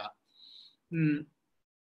tha ve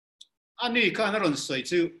ani kana ron soi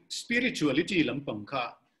chu spirituality lampang kha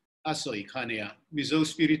asoi khania Mizo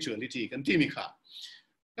spirituality kan timi kha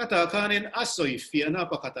kata kanin asoi fiana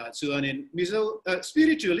pakata chuanin Mizo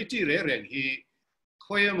spirituality re reng hi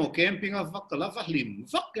khoya mo camping a vakala va hlim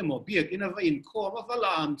vak mo biak ina va in kho va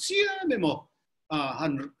lam chia memo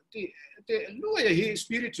han te loya hi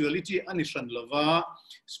spirituality ani san lova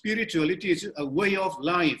spirituality is a way of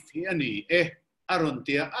life hi ani aron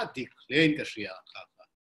tia adik len ka sia kha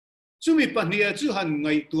chumi pahnia chu han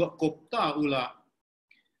ngai tu kop ta ula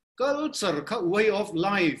culture kha way of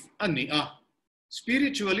life ani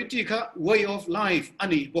spirituality kha way of life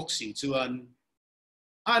ani boxi chuan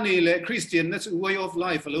ani le Christian na chu way of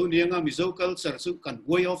life lo nianga Mizo culture chu kan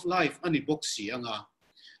way of life ani boxi anga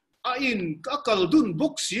in kakal dun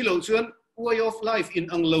boxi lo chuan way of life in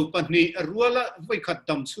ang lo pani ruala vai khat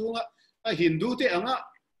dam chunga Hindu te anga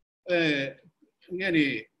ngeni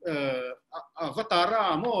avatara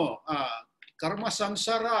mo karma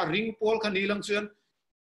samsara ring Pawl kan ilang chuan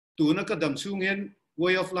tu na ka dam chungen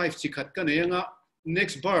way of life chi khat ka nei anga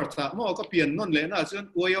next birth ta mo ka pian non le na chuan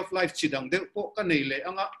way of life chi dang deuh po ka nei le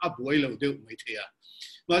anga abuai lo deuh mai thea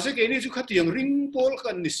ma se ke ni chu khatiang ring Pawl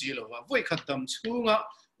kan ni si lo wa voi khat dam chunga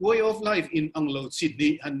way of life in anglo chi ni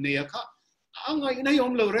han ne kha anga ina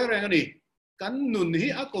yom lo re re ani kan nun hi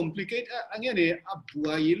a complicate anga ne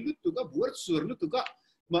abuai lu tu ka buat sur lu tu ka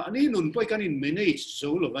ma ni nun poi kan in manage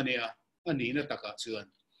zo lo wa ne ani na taka chuan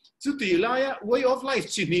chu ti laia way of life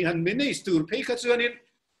chi ni han manage tur phei kha chuan in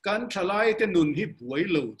kan thalai te nun hi buai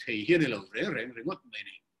lo thei hian lo reng rengot mai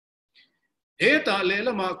ni he ta le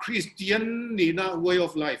lama Christian ni na way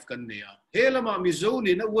of life kan ne a he lama Mizo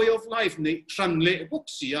ni na way of life nei tran le bok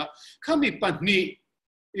sia khami patni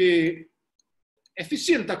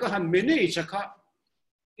efficient ta ka han manage kha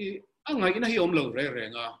angai na hi om lo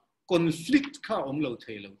renga conflict kha om lo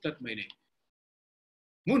thei lo tat mai ni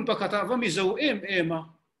mun pakata va Mizo em a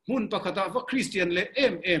mun pakata va Christian le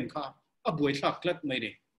em kha abuai thak lat mai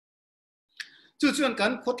ni chu chuan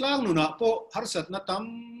kan khotlang nu na po harsat na tam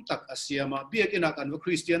tak asiama biak ina kan va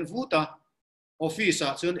Christian vuta office a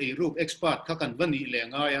chuan ei rup expert kha kan vani le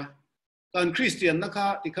nga ya kan Christian na kha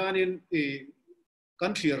tikanin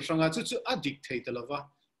kan thiar sanga chu addict thei talawa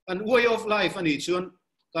an way of life ani chuan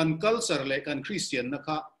kan culture le kan Christian na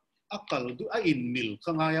kha akal du a in mil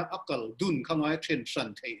khangaya akal dun khangaya tension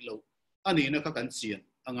thei lo ani na kha kan chian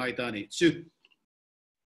angai ta ni chu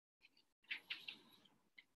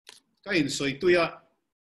ka in soi tuya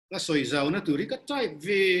ka soi zau na turi ka type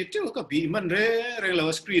ve tel ka bi man re lo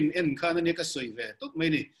screen en khan ani ka soi ve tok mai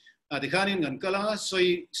ni ati khanin ngan kala soi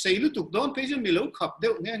sei lu tuk don page mi lo khap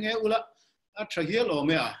deu nge ula a thahial o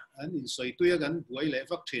me a an in soi tuya gan buai le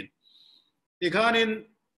vak thin ti khanin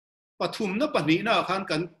pathum na pani na khan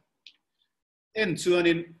kan en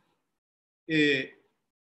chuanin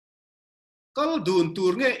kal dun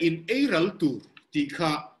tur nge in eiral tur ti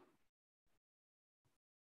kha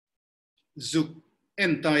zuk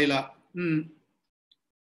en taila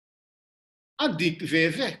adik ve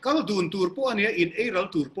kal dun tur po ania in eiral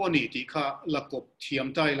tur po ni ti kha lakop thiam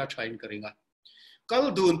taila thain karinga kal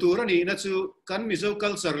dun tur ani na chu kan Mizo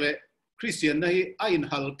culture le Christian na hi a in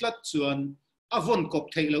hal tlat chuan avon kop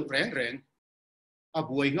theilo reng a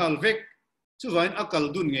buai ngal vek chu vain akal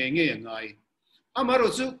dun nge ngai amaro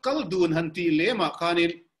chu kal dun han ti lema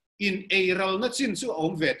khanin in eiral na chin chu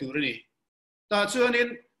om ve tur ni ta chuanin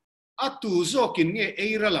atu zokin nge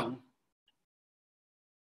eiralang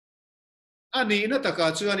ani na taka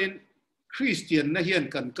chuanin Christian na hian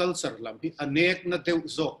kan culture lam hi anek na deuh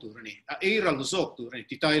zok tur ni a eiral zok tur ni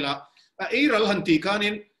ti taila a eiral han ti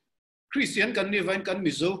khanin Christian kan ni vain kan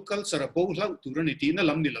Mizo culture bo hlau tur ni ti na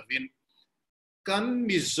lam ni lavin kan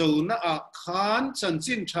Mizo na a khan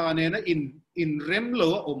chanchin tha ne na in rem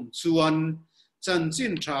lo om chuan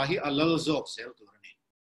chanchin tha hi alal zok sel tur ni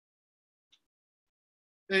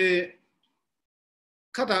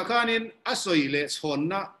khata khanin asoi le chhon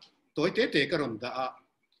na toy te karon da a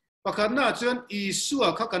pakhat na chuan isua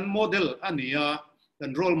kha kan model ania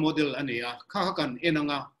kan role model ania kha kan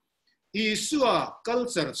enanga isua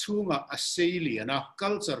culture chunga aseliana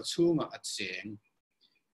culture chunga acheng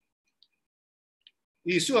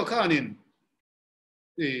isua khanin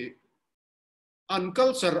an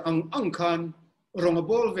culture ang khan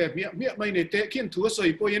rongabol ve mi mai ne te kin thu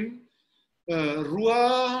soi poin rua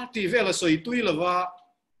ti vela soi tui lava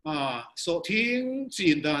so thing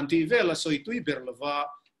chin dan ti vela soi tui ber lava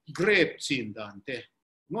grape chin dan te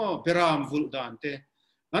mo beram vul dan te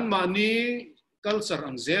an ma ni culture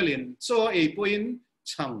ang zelin so e poin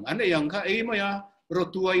chang an yang kha e maya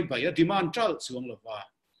rotuai bai a demand tral chuang lova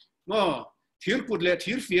mo thir put le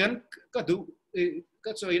thir fian ka du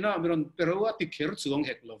ka choina miron perwa ti kher chuang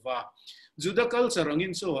hek lova juda culture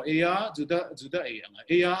angin so eya juda e anga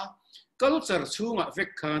eya culture chunga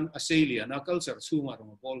vek khan aselia na culture chunga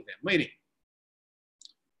rong bol ve mai ni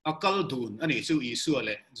akal dun ani chu isu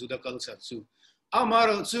le juda culture chu amar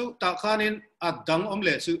chu ta khanin adang om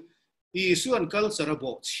le chu isu an culture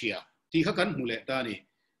bo chia ti kha kan hule ta ni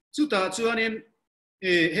chu ta chuanin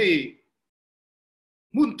hey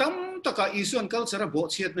mun tam taka isu an culture bo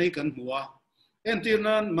chiat nei kan huwa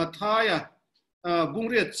entirnan mathaya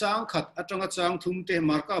bungriat chang khat atanga chang thumte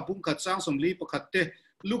marka bung khat chang somli pakhat te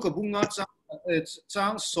luka bunga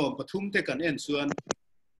chang som pathum te kan en chuan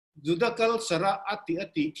juda culture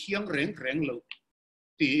ati thiang reng lo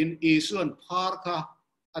tin isuan phar kha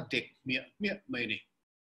adek mia mai ni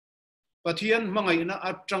pathian mangai na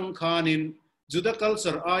atang khanin juda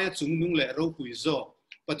culture aya chungnung le ro pui zo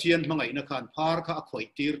pathian mangai na khan phar kha khoi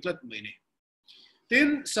tir tlat mai ni tin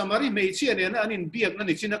samari mei chian na anin biak na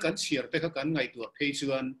ni china kan chiar te kha kan ngai tu phei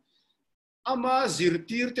chuan ama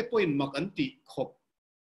zirtir te point mak anti khop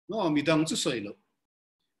no midang chu soi lo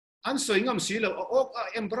an soi ngam si lo ok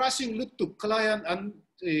embracing lut tu client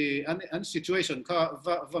an situation kha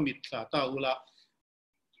va mit thla ta ula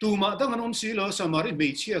tu ma dang anom si lo samari me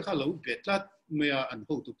chia kha lo betlat mea an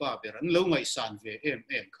ho tu pa ber an lo ngai san ve em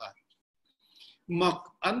kha mak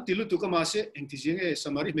an tilu tu ka ma se engtijing e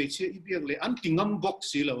samari me chia ibiak le an tingam box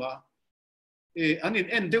si lo wa anin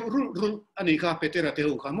en de rul ani kha petera te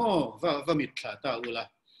ho kha mo va mit thla ta ula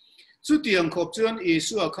chu tiang khop chuan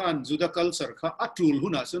isu khan juda culture kha atul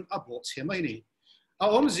huna sun abo chemai ni a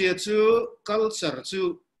om zia chu culture chu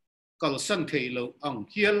kalsan theilo ang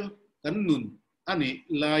hial kan nun ani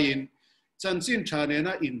lain chanchin thane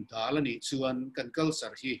na in dalani chuan kan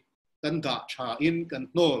culture hi kan da tha in kan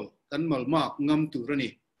nol kan malmak ngam turani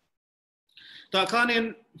ta khanin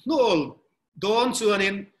nol don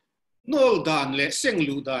chuanin nol dan le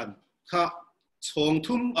senglu dan kha chong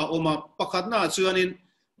thum a oma pakhat na chuanin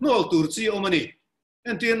nol turchi omani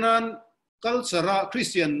entinan culture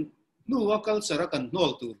Christian nuwa culture kan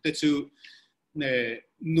nol tur te chu ne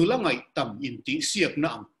nulangai tam in ti siap na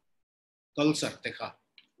ang culture te kha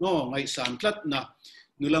no ngai san tlat na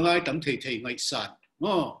nulangai tam thei ngai san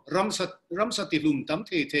no ramsat ti lum tam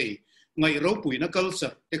thei ngai ro pui na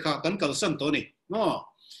culture te kha kan kalsan to ni no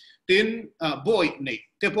tin boy nei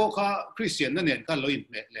te po kha Christian na nen kan loin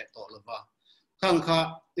me le to lova khang kha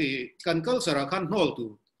kan culture kan nol tu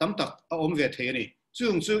tam tak a om ve the ni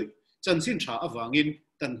chung chu chansin tha awangin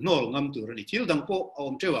kan nol ngam tur ni thil dang po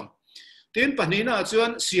om chewang tin panina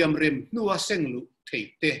chuan siam rem nuwa senglu thei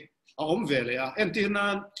te a om ve le a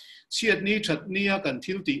entinan siat ni that nia kan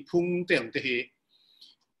thil ti phung teng te hi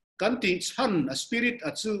kan ti chan a spirit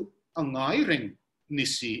a chu angai reng ni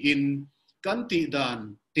si in kan ti dan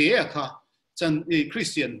te a kha chan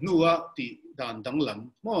Christian nuwa ti dan danglam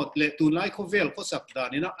mo le tunlai kho vel kho sak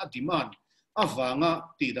danina a demand awanga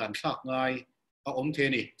ti dan thak ngai a om the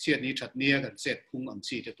ni siat ni that nia kan set phung ang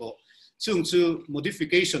chi te po chung chu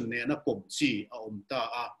modification ne na pom chi a om ta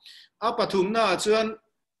a pathum na chuan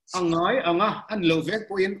angai anga an lo vek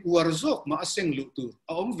po in warzok ma aseng lu tu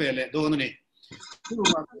a om vele don ni tu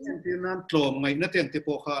ma tin nan tlom ngai na ten te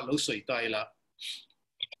po kha lo soi tai la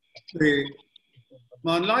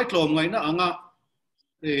man lai tlom ngai na anga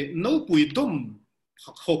no pui dum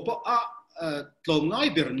khopa a tlom ngai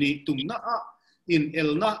ber ni tum na a in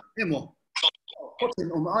elna emo kotin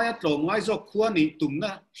aya tlom ngai zo khuani tum na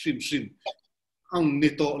shim ang ni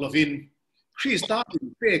to lovin Krista in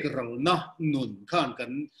pek ral na nun khan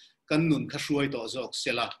kan nun kha shuai to zok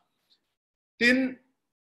sela tin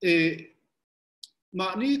ma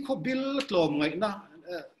ni kho bil tlom ngai na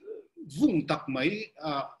vung tak mai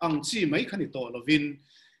ang chi mai khani to lovin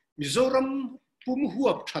mizoram pum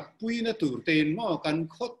huap that pui na tur ten mo kan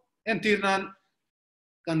khot entinan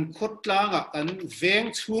kan khot tlanga kan veng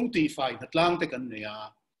chung ti fai hatlang te kan neya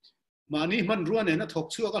ma ni man ruan ne na thok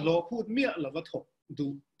chua ka lo phut mia lawa thok du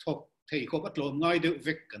thok thei ko pat lom ngai de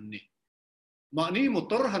vek kan ni ma ni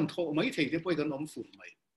motor han tho mai thei te poi kan om fut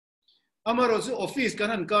mai amaro zu office kan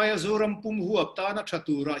han kaya zoram pum huap ta na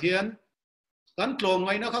thatura hian kan tlom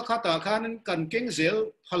ngai na kha khata khan kan keng zel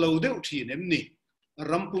phalo deuh thi nem ni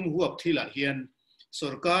ram pum huap thila hian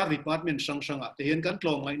sarkar department sang te hian kan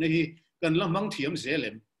tlom ngai na hi kan lamang thiam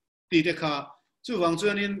zelem ti te kha chu wang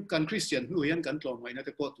chuanin kan Christian hu hian kan tlom ngai na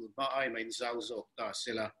te po tu ma ai main zau zok ta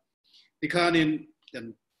sela tikhanin kan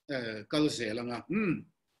kal zelanga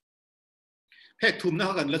phek thum na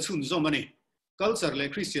kan la chun zo mani culture le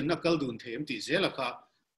Christian na kal dun them ti zela kha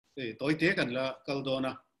toy te kan la kal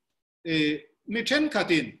dona mi then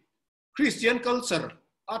khatin Christian culture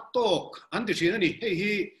atok an ti thina ni hei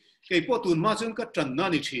hi ke po tun ma chung ka tran na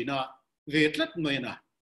ni thina vetlat mai na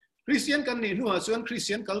Christian kan ni nuwa chuan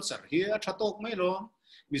Christian culture hi a thatok mai lo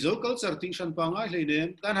Mizo culture ting san pa ngai hleinem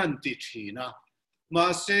kan han ti thina ma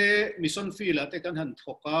se mission field ate kan han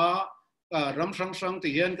thoka ram sang te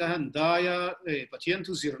hian kan han daya pathian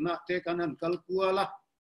thu zirna te kan han kalkuala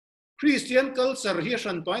Christian culture hi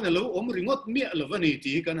san paina lo om ringot mi lovani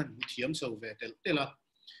ti kan han thiam so ve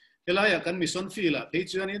tela ya kan mission field a pe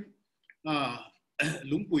chuanin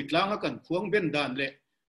lungpui tlanga kan khuang ben dan le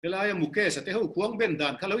helaya muke sa te ho khuang ben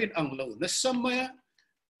dan khalawin anglo na samaya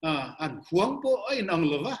an khuang po ai nang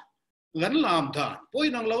lova gan lam dan poi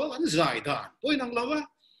nang lova an zai dan poi nang lova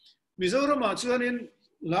Mizoram chuanin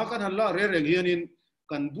la kan han la re reng hianin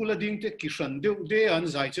kan bulading te kishan deu de an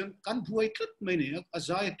zai chun kan buai tlat mai ni a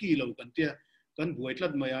zai ki lo kan tia kan buai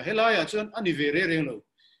tlat mai helaya chuan ani ve re reng lo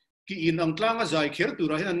ki in ang tlanga zai kher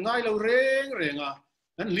tura hian ngai lo renga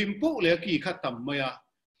an limpo le ki khatam maya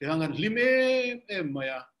te hangan lime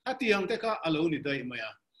maya atiang te ka alo ni dai maya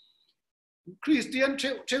Christian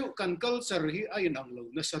cheu kan culture hi ai nang lo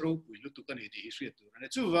na saro pui lu tu kan ni ti hriat tu na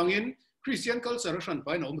chu wangin Christian culture ran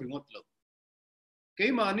pai nom ringot lo ke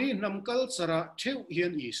mani nam culture cheu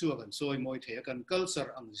hian isu kan soi moi the kan culture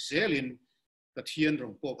ang zelin ka thian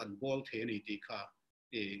rong po kan bol the ni ti kha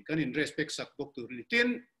kan in respect sak bok tu ni tin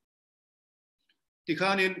ti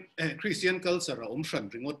khanin Christian culture om ran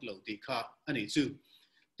ringot lo ti kha ani chu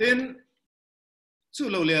tin chu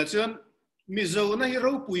lo le chuan Mizo na hi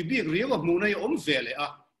ro pui bik riawa mu na om vele a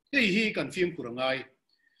hei hi kan film kurangai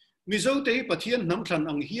Mizo te pathian nam thlan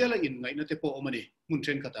ang hiala in ngai na te po omani mun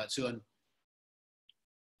tren kata chuan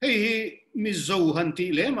hei hi Mizo han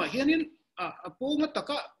ti le ma hianin a po nga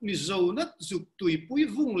taka Mizo na zuk tui pui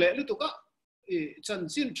vung le lu to ka chan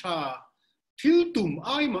chin tha thil tum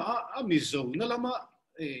ai ma a Mizo na lama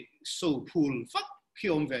so phul fak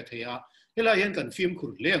khiom ve thea hela hian kan film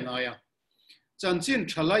khur le ngai a chan chin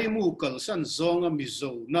Thalai mu kal san zonga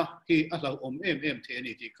Mizo na hi alau om em the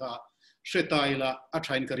ni ti kha hretai la a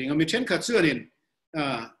thain ka ringa mi then kha chuanin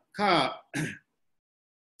kha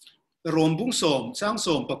rombung som chang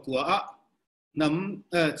som pakua a nam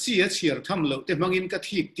chia chiar tham lo te mangin ka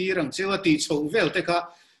thik ti rang chewa ti chho vel te kha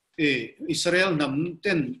Israel nam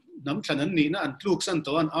ten nam thanan ni na an tluk san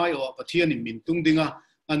to an ai o pathian in min tung dinga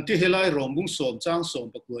an ti helai rombung som chang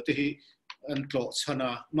som pakua te hi an tlo chana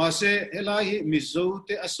ma se helai hi Mizo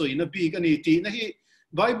te asoina bi ka ni ti na hi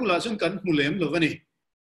Bible a chun kan mulem lo wani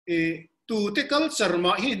tu te culture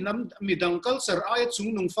ma hi nam midang culture ai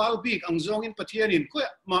chung nung fal bik ang zong in pathian in ko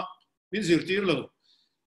ma min zir tir lo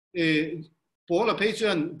Pawl a page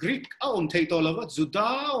Greek a thei to lova Juda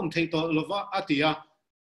thei to lova atia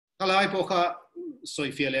Thalai po kha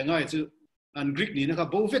soi fiale ngai chu an Greek ni na kha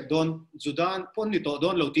bo vek don Judan pon ni to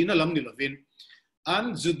don lo ti na lam ni lovin an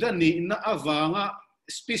Juda ni na awanga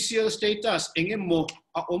special status engemo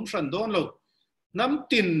a ran don lo nam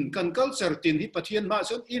tin kan culture tin hi pathian ma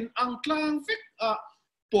chon in ang tlang vek a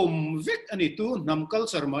pom vek ani tu nam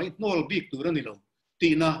culture mai nol bik tu ran ni lo ti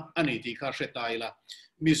na ani ti kha hretai la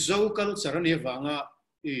Mizo culture ani wanga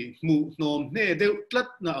mu nom ne deu tlat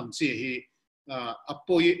na ang chi hi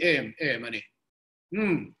apoi em ani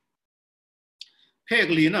hek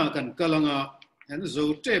lina kan kalanga an zo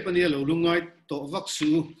te pani lo lungai to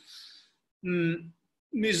vaksu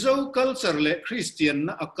Mizo culture le Christian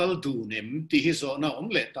na akal du nem ti hi zo na om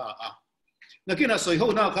le ta a nakina soi ho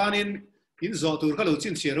na khanin in zo tur ka lo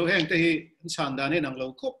chin chero heng te hi chan da ne nang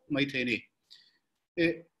lo khop mai the ni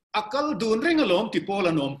akal dun ring alom ti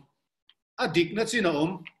polanom adik na china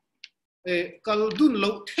om kal dun lo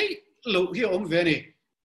thei lo hi om ve ni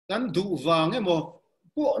kan du wang emo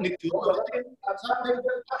po ni tu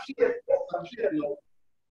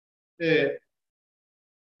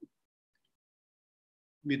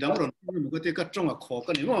mi dang ron mu ko te ka tronga kho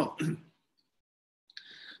ka ni mo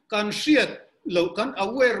kan hriat lo kan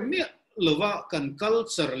aware mi lova kan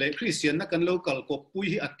culture le Christian na kan local ko pui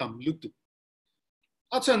hi atam lutu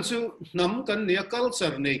achan chu nam kan nia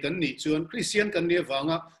culture nei kan ni chuan Christian kan nia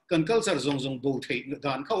wanga kan culture zong zong bo thei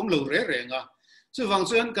dan kha om lo re re nga chu wang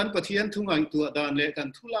chuan kan pathian thungai tu dan le kan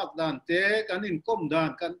thulak dan te kan in kom dan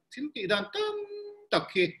kan thil ti dan tam tak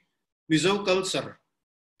khi Mizo culture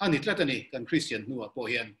ani tlatani kan Christian nuwa po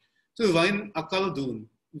hian chu wangin akal dun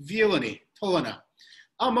viewani thowana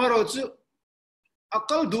amaro chu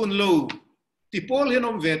akal dun lo ti Pawl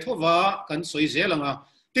hinom ve thowa kan soi zelanga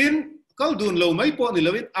tin akal dun lo mai po ni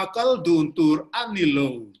lovin akal dun tur ani lo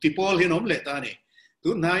ti Pawl hinom le ta ni tu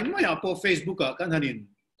nine mai apo Facebook a kan hanin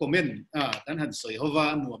comment kan han soi howa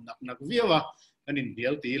nuam nak viawa kanin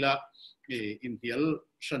bial ti la in bial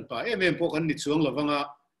shan pa em po kan ni chuang lawanga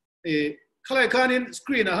khalai khanin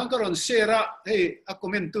screen a hankaron share hey a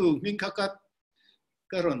comment tu min khakat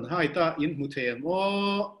karon hai ta in mu the mo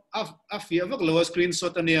a fia vak lo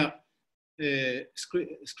screenshot ania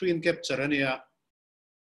screen capture ania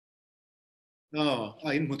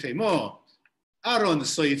in mu the mo aron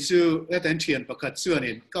soi chu attention pakhat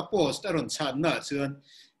chuanin ka post aron chan na chuan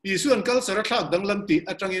i suan culture thak dang lam ti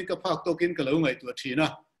atangin ka phak tokin ka lo ngai tu thina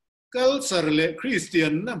culture le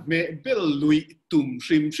Christian na me bel lui tum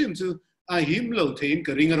shrim chu a him lo thein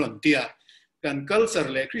ka ring ron tia kan culture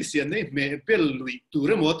le Christian nei me bel lui tu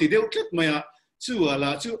re mo ti deu tlet maya chu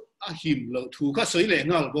ala chu a him lo thu ka soi le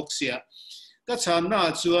ngal bok sia ka chan na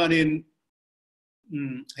chuanin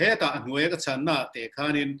he ta hnuai ka chan na te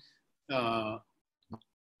khanin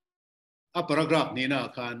a paragraph ni na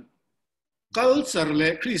khan culture le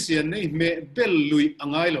Christian nei me bel lui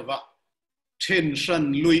angai lova tension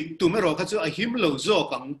lui tumero kha chu a him lo zo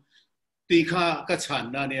kang ti kha ka chan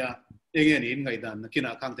na nia engen in ngai dan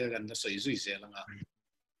kina khang te gan na soi zui se langa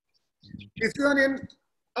Kristianin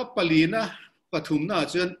apalina pathum na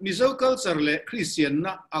chuan Mizo culture le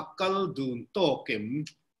Kristianna akal dun to kem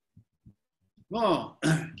no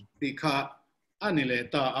ti kha ani le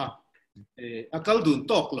ta a akal dun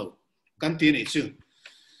tok lo kan ti ni chu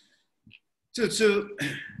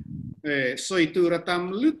soi tu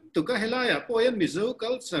ratam lut tu ka helaya poem Mizo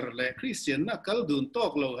culture le Kristianna akal dun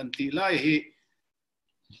tok lo an ti lai hi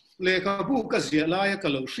le ka bu ka zia lai ka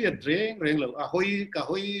lo hriat reng lo a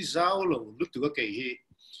hoi zau lo lut tu ka ke hi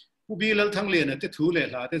pu bi lo thang le na te thu le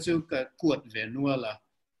la te chu ka kuat ve nuwa la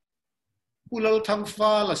pu lo thang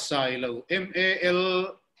fa la sai lo MAL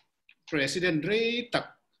president re tak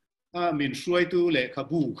a min shuai tu le ka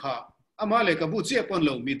bu kha ama le ka bu che pon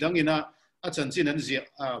lo mi dang ina a chan chin an zia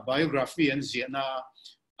biography an zia na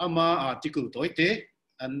ama article toite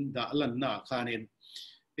an da lan na khanin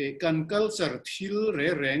kan culture thil re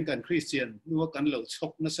reng kan Christian nuwa kan lo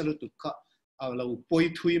chok na salu tu kha a lo poi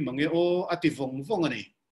thui mange o ati vong ani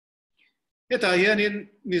eta hianin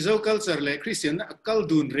Mizo culture le Christian akal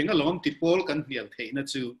dun ringa lom ti Pawl kan hial theina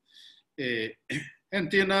chu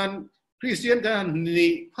entinan Christian kan ni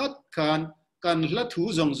phat kan la thu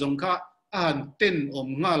zong kha an ten om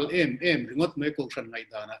ngal em ringot mai ko than ngai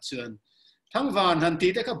dana chuan thang van han ti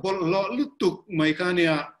te ka bol lo lutuk mai ka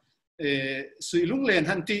nia sui lung len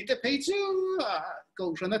han ti te phei chu ko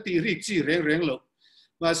thana ti ri chi reng lo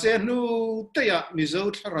ma se nu te ya Mizo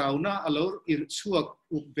tharau na alo ir chuak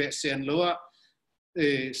uk be sen lo a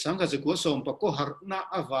sangha je ko som pa ko har na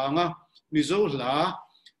awanga Mizo la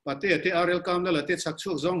pate te arel kam la te chak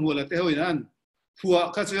chuak zong hu la te hoinan phua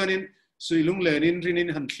kha chuanin sui lung lenin rinin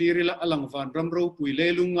han thlir la alang van ram ro pui le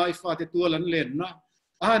lung ngai fa te tu lan len na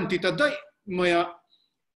an ti ta dai maya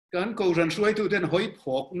kan ko ran suai tu den hoi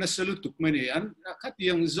phok na salu tuk mai ni an khat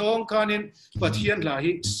yang zong kanin pathian la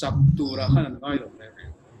hi sak tu ra han ngai lo le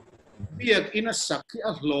piak ina sak ki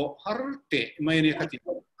a hlo har te mai ni khati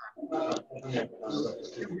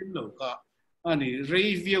yin lo ka ani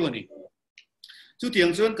review ani chu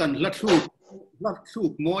tiang chuan kan la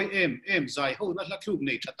thuk moi em zai ho na la thuk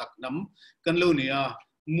nei thatak nam kan lo nia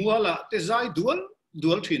muala te zai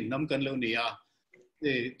dual thin nam kan lo nia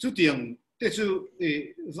chu tiang te chu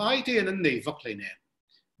vai te nan nei vak hlei ne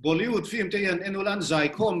Bollywood film te yan enulan zai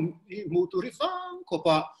khom mu tu ri fang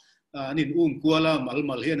khopa nin kuala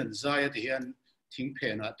mal hian an zai te hian thing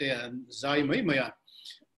phena te an zai mai maya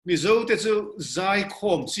Mizo te chu zai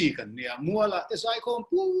khom chi kan nia muala te zai khom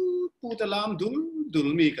pu ta lam dul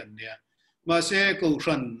mi kan nia ma se ko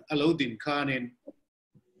ran alo din khanin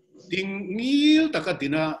ding ngil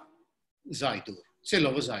takadina zai tu se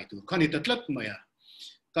lo zai tu khani tatlat maya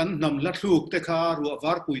kan nam la thuk te kha ru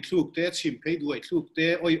war pui thuk te chim phei duai thuk te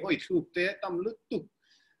oi thuk te tam lut tuk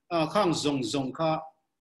khang zong kha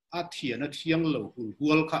a thiang lo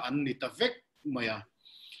hual kha an ni ta vek maya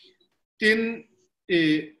tin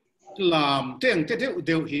làm tiếng thế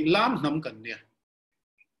đều hi làm nắm cần nè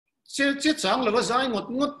chết sáng là zai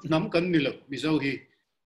ngot nắm cần nè lo bây giờ hi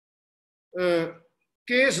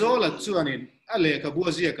cái zo là chuanin ale ka bua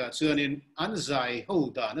zia ka chuanin an zai ho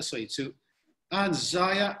da na soi chu an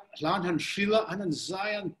zaya lan han shila an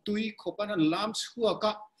zaya tui khopan an lam chua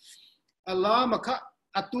ka alama ka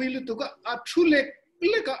atui lu tu ka athulek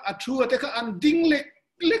leka athua te ka an ding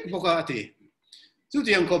lek boka ati chu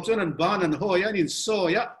tiang khop chuan an ban an hoya in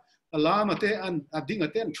soya alama te an ading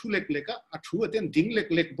aten thulek leka athua ten ding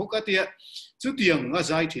lek boka ti chu tiang nga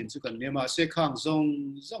zai thin chu kan nema se khang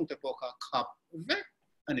zong te poka khap ve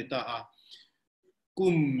anita a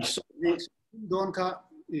kum so don ka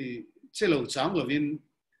chelo chang lovin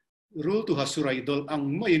rul tu hasurai dol ang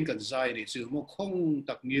main kan zai ni chu mo khong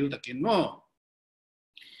tak ngil takin no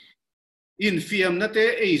in fiam na te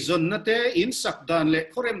zon na te in sak dan le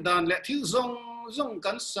khorem dan le thil zong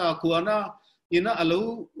kan sa kuana ina alo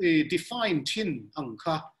define thin ang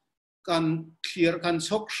kha kan clear kan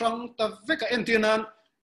chok sang ta veka entinan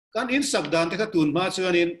kan in sak dan te kha tun ma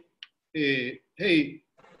chuanin hey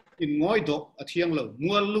in ngoi do athiang lo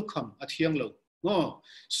mual lukham athiang lo no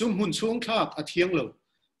sum hun chung thak athiang lo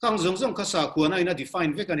kang zong kha sa kuana ina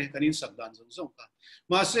define veka ne kan in sak dan zong ka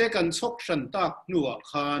ma se kan chok san tak nuwa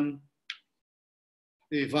khan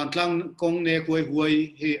van tlang kong ne huai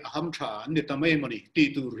he ham tha ni tamai mani ti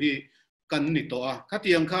tur hi kan ni to a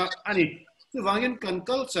khatiang kha ani chu wangin kan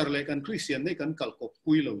culture le kan Christian nei kan kal kop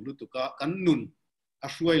pui lo lutuka kan nun a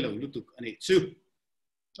hruai lo lutuk ani chu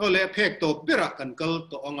ole phek to pera kan kal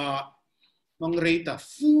to anga mang reita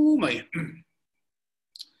fu mai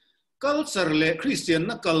culture le Christian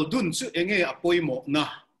na kal dun chu enge apoimo na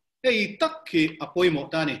ei takhi apoimo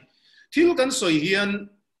ta ni thil kan soi hian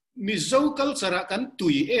Mizo culture kan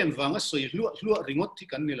tui em wanga soi lu ringot thi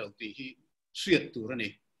kan ni lo ti hi siat tur ani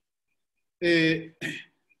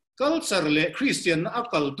culture le Christian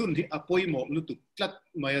akal dun hi apoi mo lutuk tlat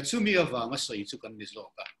maya chumi awanga soi chu kan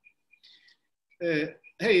nisloka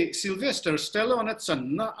hey Sylvester Stallone at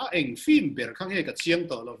sanna a eng film ber khang he ka chiang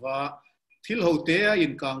to lova thil ho te a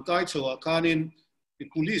in kang kai chowa kanin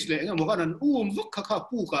police le nga mo kan vak kha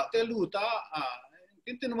pu ka te lu ta a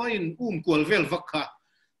tin ma in kwal vel vak kha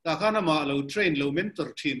ta kana ma lo train lo mentor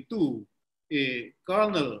thin tu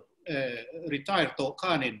colonel retire to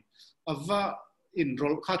kanin ava in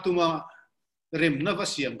rol khatuma rem na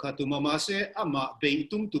vasiam khatuma ma se ama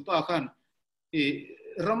beitum tu pa khan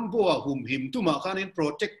ramboa hum him tu ma khan in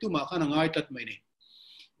protect tu ma khan ngai tat mai ni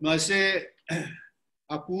ma se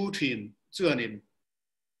apu thin chuanin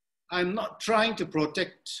I'm not trying to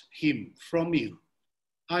protect him from you.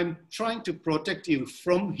 I'm trying to protect you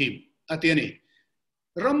from him. Atiani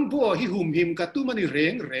ramboa hi hum him katumani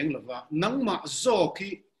reng lova nangma zo ki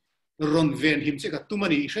ron ven him che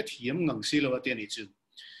katumani shet hiam ngang silo atiani chu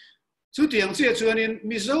chu tiang che chuanin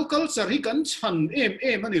Mizo culture hi kan chan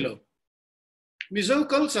em anilo Mizo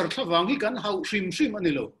culture thawang hi kan hau shrim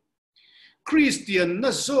anilo Christian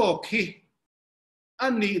na zo hi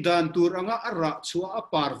ani dan turanga ara chua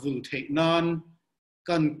apar vul thei nan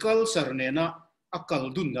kan culture ne na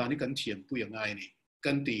akal dun da ni kan thiam pu yang ai ni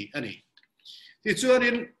kan ti ani ti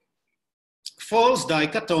chuanin false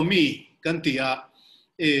dichotomy kan ti a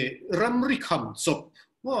ramri kham chop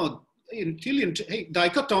mo in thilin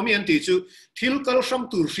dichotomy an ti chu thil kal sam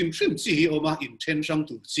tur shim chi hi oma in ten sam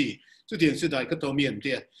tur chi chu tiang chu dichotomy an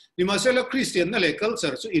ti ni ma sela Christian na le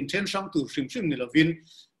culture chu in ten sam tur shim ni lovin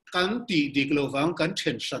kan ti diklowang kan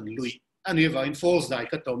tension lui ani va in false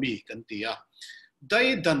dichotomy kan ti a dai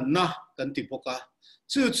dan na kan ti poka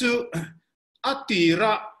chu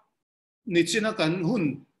atira ni china kan hun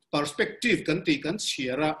perspective kan ti kan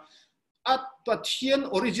chiara at pathian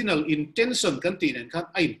original intention kan ti nen kan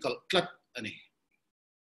ain kal klat ani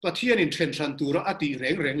pathian intention tura ati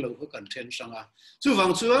reng lo kan tension a chu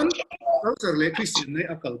wang chuan culture le Christian ne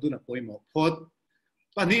akal du na poimo phot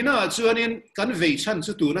panina chuanin kan vei chan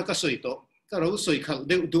chu tu na ka soi to ka ro soi khal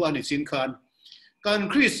deu du ani chin khan kan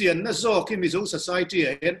Christian na zo ki Mizo society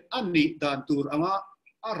en ani dan tur anga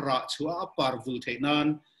ara chua apar vul theinan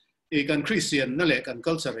kan Christian na le kan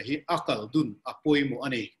culture hi akal dun apoi mo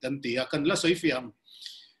ani kan tia kan la soi fiam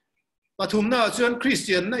pathum na chuan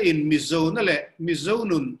Christian na in Mizo na le Mizo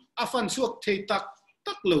nun afan chuak thei tak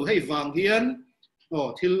lo hei wang hian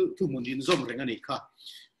thil thu mun in zom reng ani kha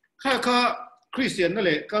Christian na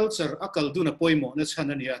le culture akal dun apoi mo na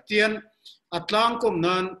chanania tian atlang kom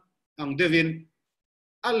nan ang devin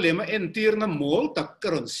alema entir na mol tak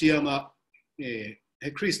karon siama he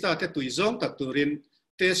Krista te tuizong tak turin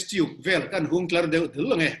test tube vel kan hung klar deu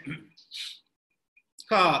dhulnge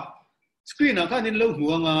ka screen a kan in lo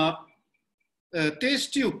huanga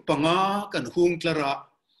test tube panga kan hung klara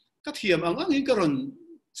ka thiam ang in karon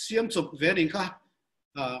siam chop vening kha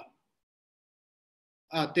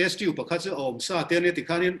test tube pakha chu om sa te ne ti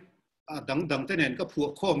khanin dang te nen ka phu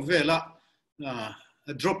khom vela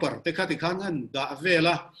dropper te kha ti khan han da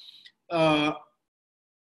vela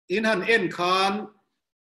in han en khan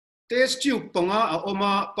test tube panga a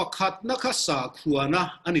oma pakhat na kha sa khuana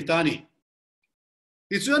anitani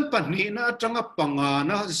ti chuan panni na atanga panga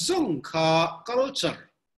na zong kha culture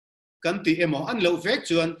kan ti emo an lo vek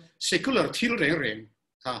chuan secular thil reng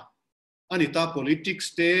kha anita politics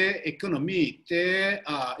te economy te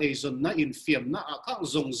azon na infiam na kha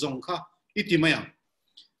zong kha itimaya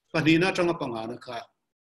panni na atanga panga na kha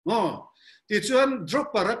ti chuan drop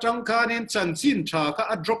para tang khanin chanchin tha ka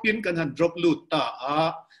a drop in kan han drop lut ta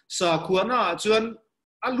sa khuana chuan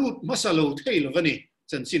alut masalo theilo vani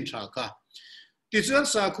chanchin tha ka ti chuan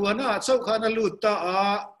sa khuana chau khana lut ta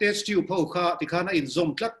test tube pho kha ti khana in zom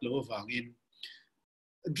tlat lo wangin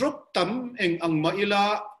drop tam eng ang maila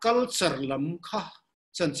culture lam kha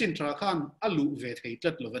chanchin tha khan alu ve thei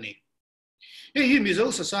tlat lo vani hi Mizo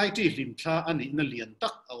society lim tha ani na lian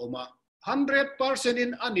tak awma 100%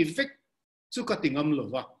 in ani vek chu ka tingam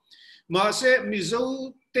lova ma se Mizo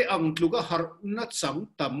te ang tluga har na cham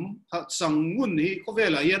tam ha changun hi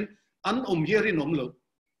khowela yan an hirin lo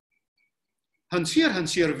han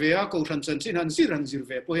siar ve a ko than chan chin han sir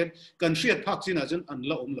ve po hen kan hriat phak china chen an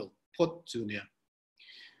la lo phot chu nia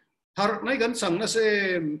har nai kan sang na se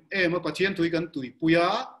ma pathian thui kan tui puya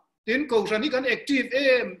tin ko rani kan active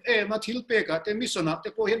ma thil pe ka te misona te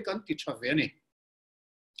po hen kan ti tha ve ni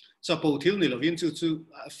sapo thil ni lovin chu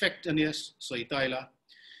affect anias soi tai la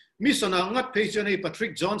misona ngat page ni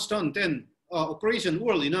Patrick Johnston ten operation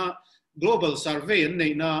world in a global survey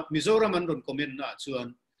nei na Mizoram an ron comment na chuan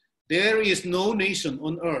there is no nation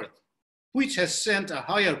on earth which has sent a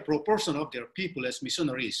higher proportion of their people as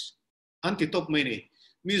missionaries anti top many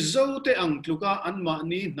Mizo te ang tluka an ma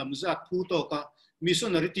ni namzat pu to ka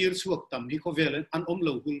missionary tir chuak tam hi khovel an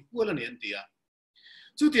omlo hul kuala ne antia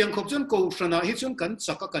chu tiang khop chen ko hrana hi chun kan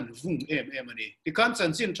chaka kan vung em ani ti kan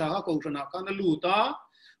chan chin tha ha ko hrana kan lu ta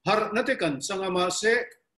har na te kan changa ma se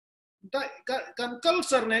kan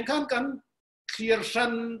culture ne kan clear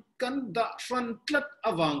san kan da san tlat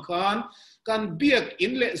awang kan biak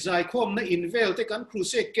in le zai khom na invel te kan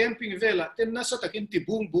cruise camping vela ten na sa takin ti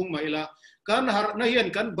bung mai la kan har na hian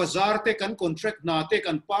kan bazar te kan contract na te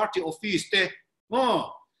kan party office te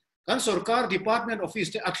kan sarkar department office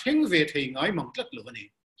te atheng ve thei ngai mangtlat lo ani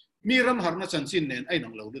miram har na chan chin nen ai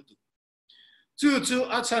nang lo lu tu chu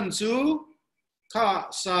a chan chu kha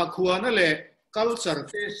sa khuana le culture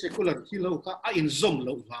te secular thilo ka a in zom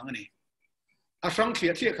lo wang ani a sang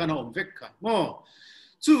khia khana om vek kha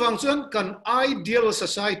chu wang chuan kan ideal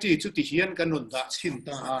society chu ti hian kan non da chin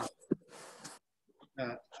ta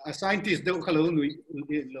a scientist deuh khalo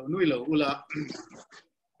nui lo ula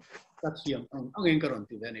ka thiam ang eng karon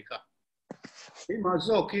ti ve ni ka e ma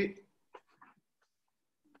zo ki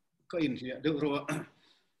ka in hia deuh ro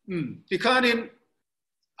ti khanin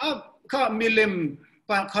a kha milem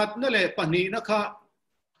pa khat na le pani na kha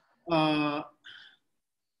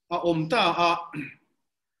a omta a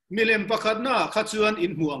milem pakhat na kha chuan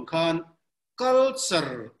in huang khan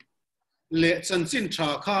culture le chanchin tha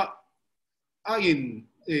kha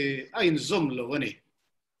a in zom lo ani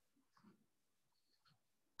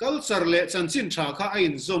culture le chanchin tha kha a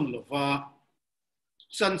in zom lo wa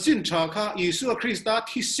chanchin tha kha Isu Krista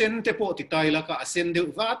thisen te po ti tai la ka asen de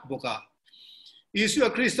wat boka Isu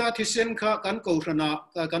Krista thisen kha kan ko rana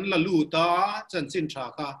kan la lu ta chanchin tha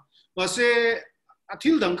kha wa se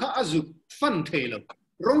athil dang kha azuk fan thelo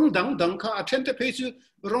rong dang kha athen te phe chu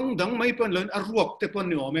rong dang mai pon lon aruak te pon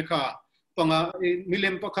ni ome kha panga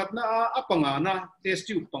milem pakhat na apanga na test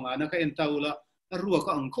tube panga na ka entaula aruak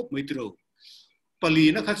ka angkhop mai tro pali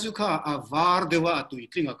na kha chu kha avar dewa atui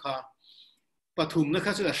tlinga kha pathum na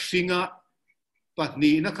kha chu singa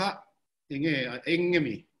patni na kha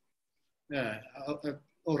engemi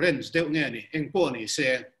orange deu nge ni engpo ni se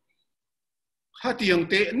hatiang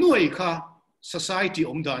te nuai kha society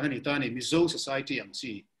omda na ni ta ni Mizo society ang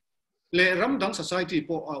si le ramdang society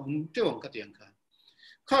po te wang ka tiang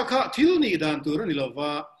kha thil ni dan tur ni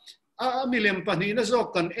lova milem pani na zok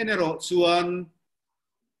kan enero chuan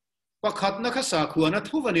pakhat na kha sa khuana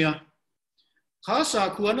thuwania kha sa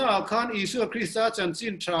khuana khan Isu Krista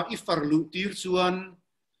chanchin tha ifarlu tir chuan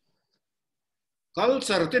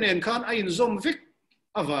culture tenen khan a in zom vik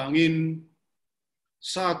awangin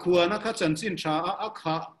sa khuana kha chanchin tha a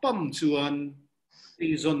kha pam chuan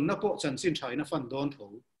i zon na po chanchin thai na fan don tho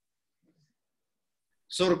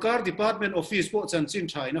sarkar department office po chanchin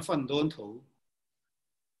thai na fan don tho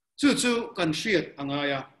chu kan hriat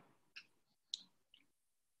angaya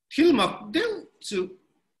thilmak deu chu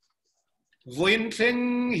voin thleng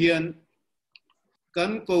hian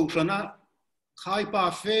kan ko hrana khai pa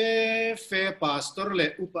fe pastor le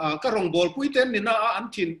upa karong bol puiten ni na an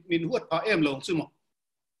thin min huat pa em long chumo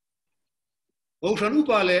o hranu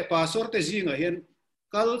pa le pastor te zinga hian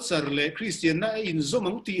culture le Christian na in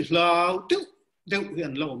zomang ti hlau deu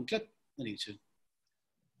hian lo om tlat ani chu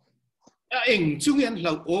a eng chung hian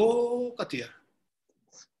hlau o katia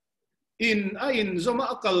in zoma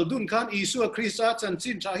akal dun khan Isu Krista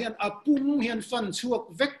chanchin tha hian apung hian fan chuak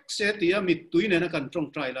vek se tia mit tuine na kan trong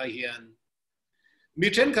trai lai hian mi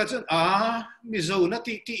then kha chun Mizo na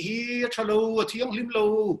ti hi thalo thiang lim lo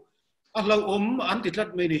a hlau om an ti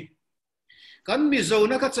tlat mai ni kan Mizo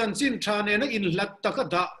na ka chanchin tha ne na in lat ta ka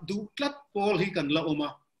da du tlat Pawl hi kan la oma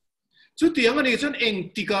chu tiang ani chun eng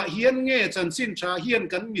tika hian nge chanchin tha hian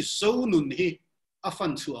kan Mizo nun hi a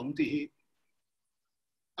fan chuang ti hi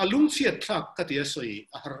alung chiat thak ka tia soi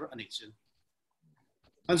har ani chu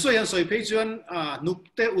an soi an soi pe chuan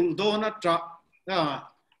nukte uldona tra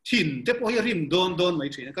thin te po hi rim don mai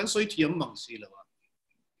thina kan soi thiam mang si lawa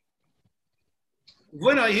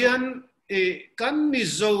wana hian kan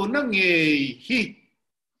Mizo na nge hi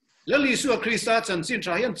lali Isu Krista chanchin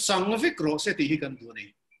tha hian chang vik ro se ti hi kan du ni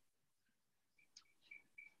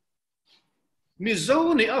Mizo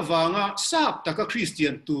ni awanga sap ta ka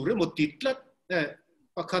Christian tu remot titlat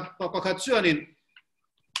pakhat chuanin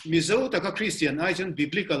Mizo ta ka Christian ai chan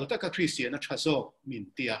biblical ta ka Christian a thaso min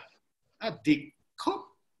tia a dik khop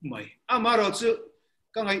mai amaro chu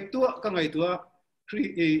ka ngai tua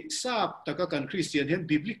sap ta ka kan Christian hen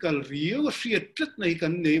biblical rio hriat tlat nei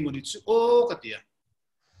kan nei moni chu o ka tia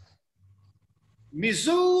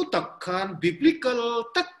Mizo tak khan biblical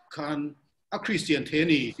tak khan a Christian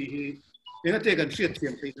theni ti ena te kan hriat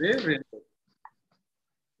thiam thei re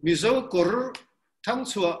Mizo kor thang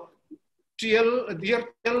chua trial dear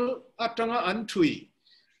tel atanga an thui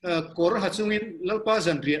kor hachungin lalpa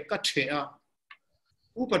zanria ka thea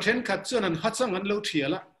u pathen khat chuan an hachang an lo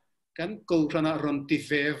thiala kan ko rana ron ti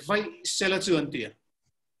ve vai sela chuan tia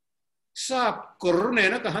sap kor ne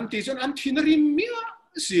na ka han ti chuan an thinari mia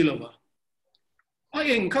silova a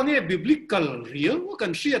eng khange biblical real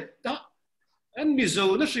kan riat ta an mizo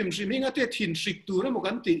na sim siminga te thin sik tu na mo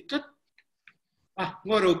kan ti tat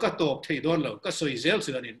ngoro ka top thei don lo ka soi zel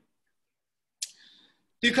chuanin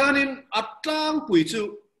ti khanin atlang pui chu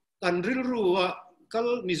kan ril ruwa kal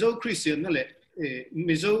mizo Christian na le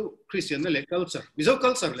mizo Christian na le culture mizo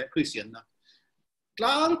culture le Christian na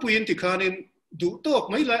tlang puin ti khanin du tok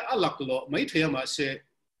mai lai alak lo mai thema se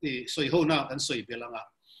soi ho na an soi belanga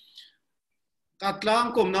katlang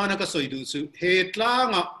kom na ka soi du chu he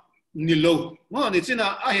tlanga nilo ngo ni china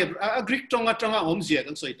a Greek tonga om zia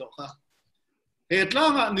kan soi to kha he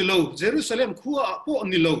tlanga nilo Jerusalem khuwa po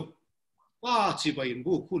nilo pa chi bain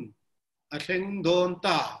bu khun a thleng don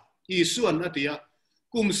ta isuan atia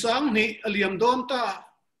kum sang ni aliam don ta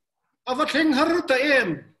ava thleng har ta em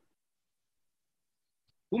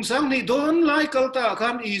kum sang ni don lai kal ta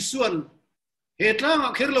khan isuan he tlanga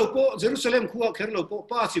kherlo po Jerusalem khuwa kherlo po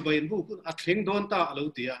pa chi bain bu khun a thleng don ta lo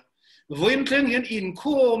tia voin thleng hian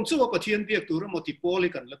Inkhawm chu pathian biak tur moti Pawl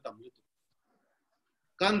kan la tam lu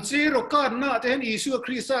kan chiro kan na ten Isu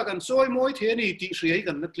Krista kan soi moi the ni ti hriai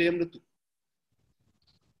kan na tlem lu tu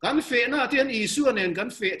kan fe na ten Isu anen kan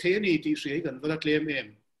fe the ni ti hriai kan wala tlem em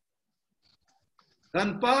kan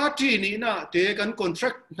party ni na te kan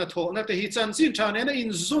contract na tho na te hi chan sin tha ne na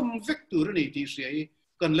in zoom vek tur ni ti hriai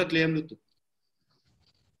kan la tlem lu tu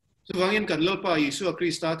so wangin kan lalpa Isu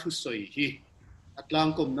Krista thu soi hi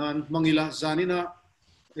atlang kom nan mangila zanina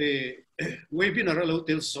webinar lo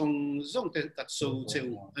tel zong te kat so cheu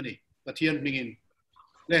ani pathian mingin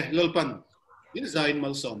le lolpan in zain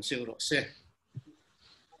mal som seuro se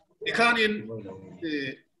ikhanin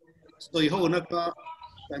stoi ho na ka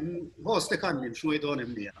kan host te khan min shui don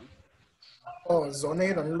em nia zone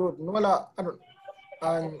ron lut nuala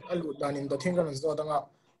an alut danin do thing kan zo danga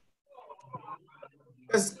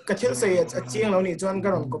ka thil sei a chiang lo ni chuan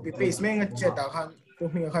karon copy paste meng a cheta khan tu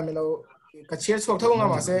mi khan lo ka chiar chok thau nga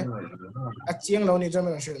ma se a chiang lo ni chuan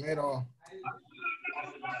men shil me ro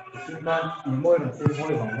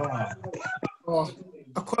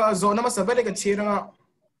a kho zona ma sabale ka chira nga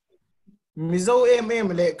mizo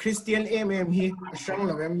le Christian hi ashang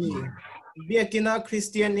lo em ni biakina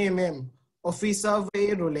Christian officer ve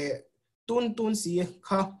ro le tun si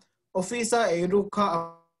kha officer e ru kha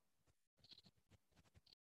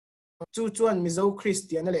chu chuan mizo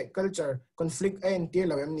Christian le culture conflict en ti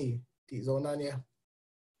lo em ni ti zona nia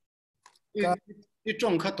i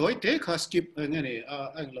trong kha toy te kha skip ngani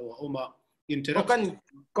ang lo oma interact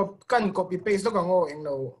kan copy paste lo ka ngo eng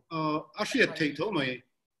lo a hriat thei tho mai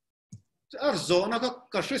ar zona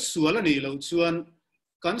ka hre sual ani lo chuan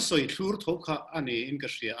kan soi thlur tho kha ani in ka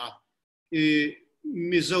hria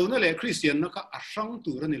mizo na le Christian na ka asang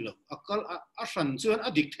tur ani lo akal a san chuan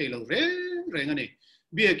adik thei lo re ngani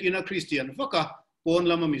biak ina Christian vaka pon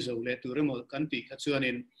lama mizo le turemo kan ti kha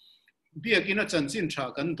chuanin biak ina chanchin tha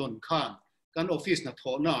kan don khan kan office na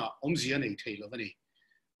tho na omzia nei thei lo ani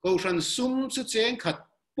ko ran sum chu cheng khat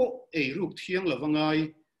po ei ruk thiang lawangai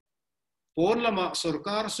pon lama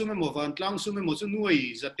sarkar sume mo van tlang sume mo chu nuai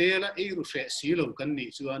zatela ei ru hre si lo kan ni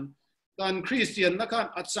chuan kan Christian na khan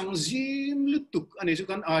achang zim lutuk ani chu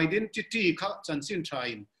kan identity kha chanchin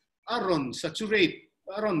thain aron saturate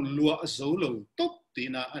aron lua zolo top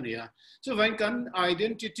tina ania so vain kan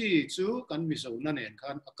identity chu kan mizo na nen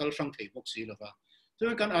khan akal sang thei bok si lova so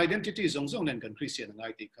kan identity zong nen kan Christian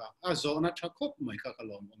ngai ti kha a zo na thakop mai kha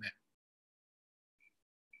kalom me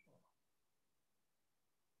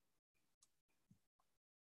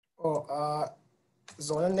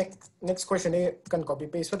zona next question e kan copy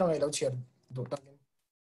paste pa ngai lo chiar do ta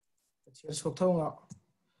chiar sok thau nga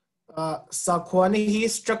sakhwani hi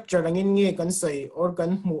structure angin nge kan sai or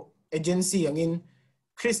kan mu agency angin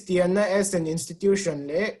Kristianna as an institution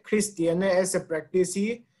le Kristianna as a practice hi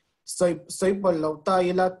soi pol lo ta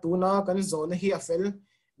ila tuna kan zona hi afel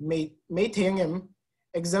me thengem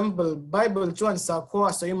example Bible chuan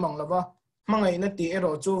sakhwa soi manglawa mangai na ti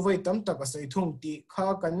ero chu voi tam tak a soi thung ti kha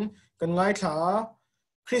kan ngai tha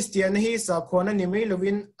Christian hi sakhwana ni me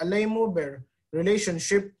lovin alai mu ber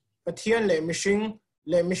relationship pathian le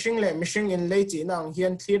mishing in lei chi nang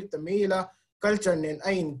hian thlir ta me la culture nen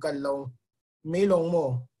ain kallo me long mo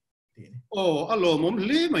alo mom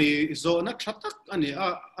le mai zo na thatak ani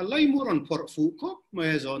alai muron por fu ko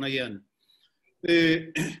mai zo na yan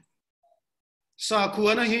sa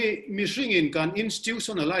khuana hi mishing in kan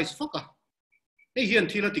institutionalize foka hian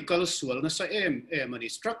theoretical sual na sa mani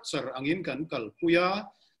structure angin kan kal puya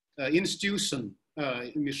institution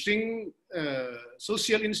missing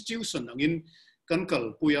social institution angin kan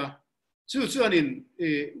kal puya chu anin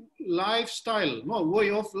lifestyle mo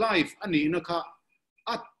way of life ani na kha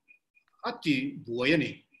ati buai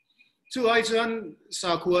ani chu ai chuan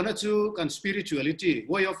sa khuwa na chu kan spirituality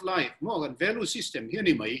way of life mo kan value system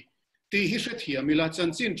hiani mai ti hi hret hi amila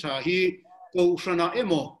chan chin tha hi ko hrana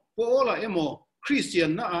emo pola emo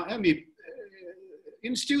Kristianna ami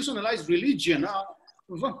institutionalized religion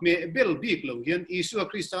va me bel big lo hian isu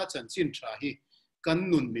Krista chan chin tha hi kan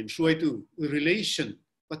nun min hruai tu relation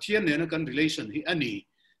pathian ne na kan relation hi ani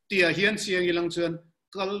tia hian siang ilang chuan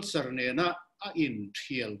culture ne na a in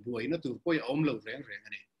thial buai na tur poi om lo reng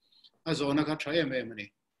ani azona ka try ani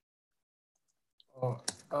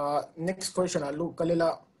next question alu kalela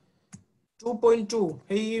 2.2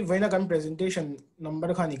 hey vaina kan presentation number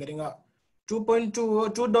khani karinga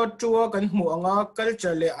 2.2 kan hmu anga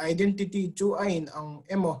culture le identity chu ain ang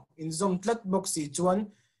emo in zom tlat box si chuan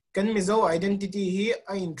kan Mizo identity hi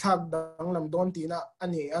ain thak dang lam don tina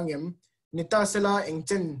ani angem nita sela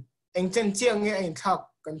engchen chiang nge ain thak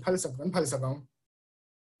kan phal sakang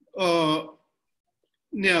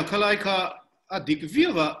nia khalai kha adik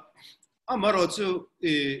viwa amaro chu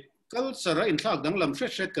culture in thak dang lam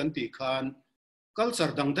hret kan ti khan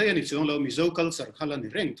culture dang dai ani chung lo Mizo culture khalan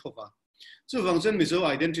reng thopa chu wangchen Mizo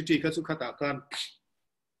identity ka chu khata kan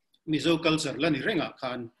Mizo culture lani renga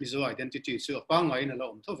khan Mizo identity chu pangai na lo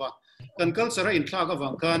thowa kan culture in thla ka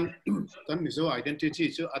wang kan Mizo identity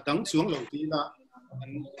chu adang chuang lo ti na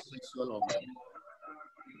kan sexual lo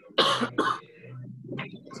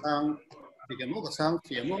sang digamo ka sang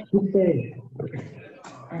fiamo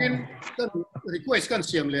kin kan request kan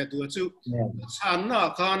siam le du chu chan na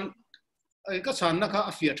khan ka chan na kha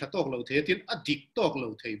afia tha tok lo the tin adik tok lo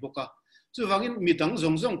thei boka chu wangin midang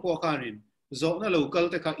zong po khanin zo na local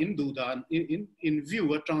te kha in du dan in view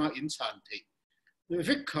atanga in chan thei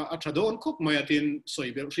vek kha athadon khop mayatin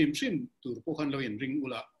soiber shim tur po khan lo in ring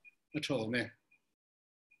ula atho me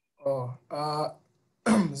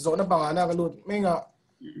zo na bangana ka lut menga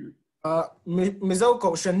Mizo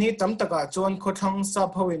Culture ni tam taka chuan khothang sa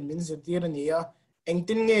phawin min zirtir ania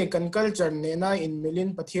engtin nge kan culture ne na in milin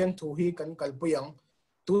pathian thu hi kan kalpuyang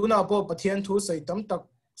tuna po pathian thu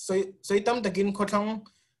sei tam takin khothang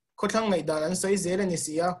ngai dan an sei zera ni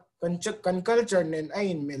sia kan culture nen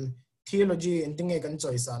ain mil theology entinge kan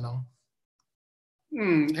choice anang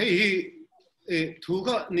hei thu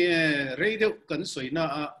ka ne radio kan soina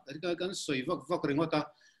kan soi vak ringota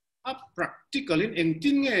a practical in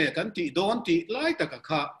engtin nge kan ti don ti lai taka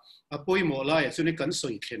kha apoi mo lai chuni kan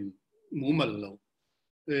soi khen mu mal lo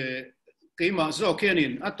keima zo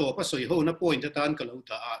kenin a to pa soi ho na point tan ka lo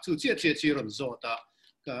ta chu chi ron zo ta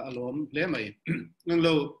ka alom le mai nang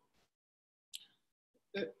lo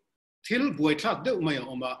thil buai thak deuh mai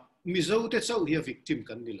oma Mizo te chau hi victim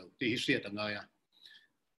kan ni lo ti hi hriat anga ya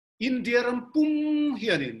India ram pum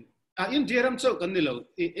hianin India ram chau kan ni lo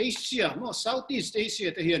Asia mo Southeast Asia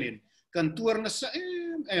te hianin kan tuar na sa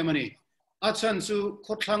ani achan chu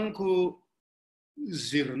khothlang khu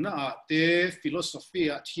zirna te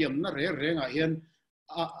philosophia thiam na renga hian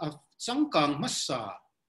a changkang masa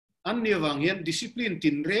anni wang hian discipline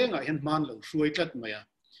tin renga hian man lo hruai tlat maya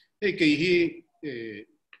ke hi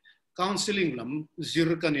counseling lam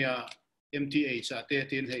zirkania MTA cha te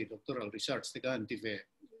tin hei doctoral research te kan ti ve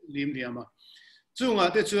lim liama chunga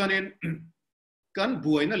te chuanin kan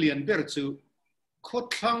buaina lian ber chu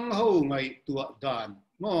khothlang ho ngai tua dan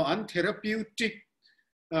mo an therapeutic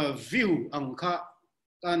view angkha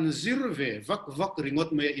kan zirve vak ringot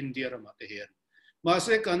me India rama te hian ma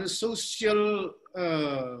se kan social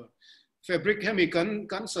fabric hemi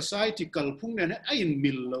kan society kalphung ne ain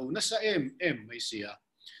mil lo na sa em mai sia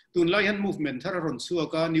tun lion movement thararon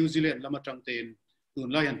suaka New Zealand lama tangten tun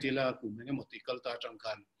lion tila kumenge motikal ta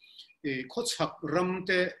tangkan khochak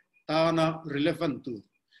ramte tana relevant to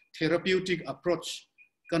therapeutic approach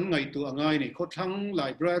kan ngai tu angai ni khothang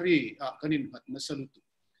library kanin hat na salut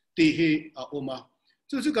ti hi a oma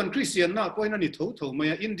chu kan Kristianna poina ni tho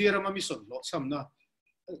maya India rama mi son lo samna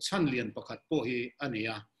chan lian pakhat po hi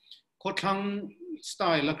ania khothang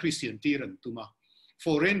style a Christian tiran tuma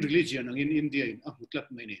foreign religion in India in ahutlat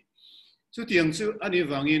meni chu tiang chu ani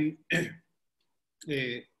wangin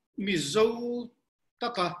Mizo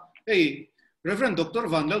taka Reverend Dr.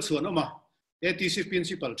 Van Lal Suanoma ATC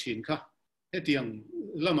principal thin kha etiang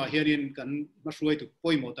lama herin kan masruai tu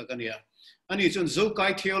poimo ta kania ani chon zo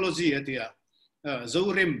kai theology etia zo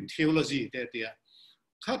rem theology te tia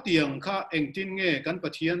khatiang kha engtin nge kan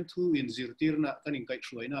pathian thu in zirtirna kan in kai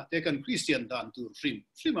thruaina te kan Christian dan tur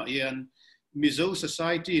frim a yan Mizo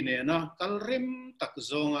society nè na kalrem tak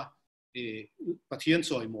zonga pathian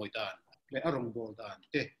soi moi dan le arong bol dan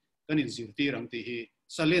te kanin zirti rang ti hi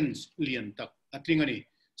salen lian tak atlingani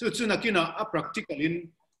chu nakina a practical in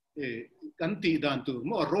kan ti dan tu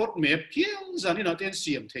mo road map kiang zanina ten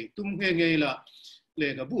siam thei tum nge la le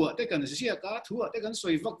ga bua te kan sia ka thua te kan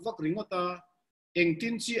soi vak ringota eng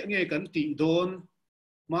tin chi nge kan ti don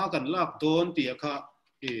ma kan lak don ti kha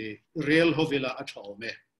real hovela a thaw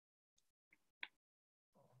me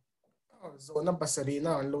zona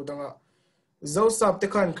pasarina an lo danga zo sap te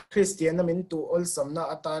khan Kristianna min tu ol samna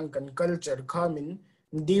atan kan culture khamin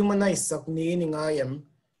demonize sakni ni ngayam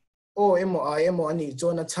o emo ani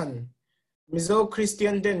jona chan Mizo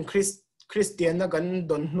Christian den Kristianna kan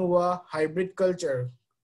don nuwa hybrid culture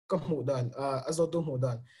kamudan azotu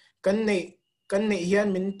mudan kan nei hian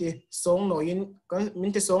minti song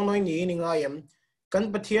noin ni ngayam kan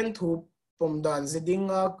pathian thu pomdan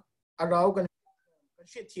zedinga arau kan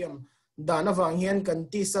shithiam dana wang hian kan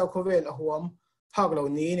ti sa khovel ahwam phak lo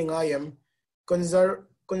ni ngayam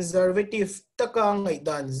conservative taka ngai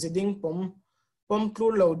dan ziding pom tlu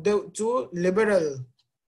lo de chu liberal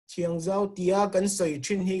thiang zau tia kan soi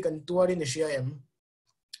thin hi kan tuari ni siam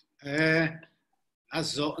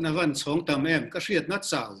azo na van chong tam em ka hriat na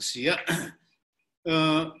chau sia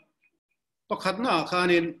pakhatna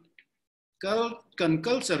khanin kan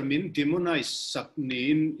culture min demonize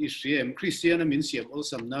saknin Israel Kristianna min siam ol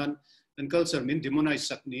samnan kan culture min demonize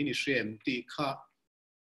saknin Israel ti kha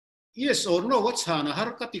yes or no what chana har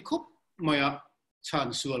ka ti khop maya chan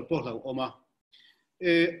sual po lo oma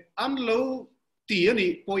an lo ti ani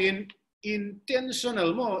point intentional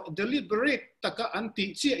mo deliberate taka anti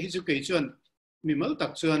chi education mimal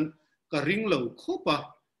tak chuan ka ring lo khopa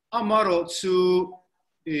amaro chu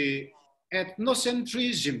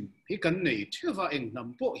ethnocentrism hi kan nei theva eng nam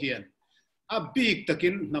po hian a big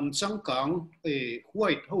takin nam changkang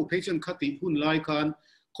white ho phechon khati hun lai khan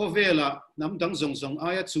khovela nam dang zong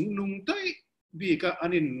aya chung nung tai bi ka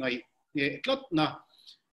anin ngai nge tlat na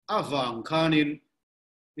awang khanin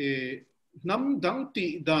nam dang ti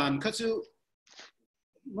dan khachu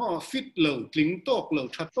no fit lo tling tok lo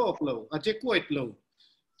that tok lo a je kwait lo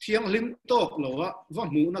thiang lim tok lo wa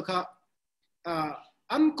mu na kha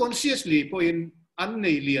unconsciously point an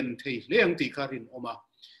nei lian thei leng ti kharin oma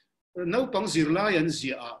no pang zirla yan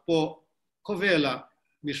zia po khovela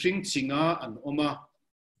mi hring chinga an oma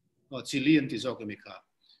chilian ti zok mi kha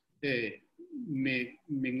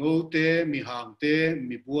mi ngote mi hangte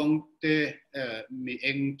mi buangte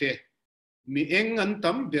mi eng an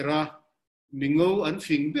tam bera mi ngo an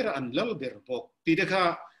fing bera an lal ber pok ti de kha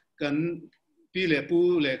kan pi le pu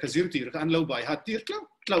le khazir tir kha an lo bai ha tir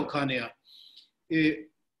tlau khania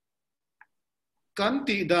kan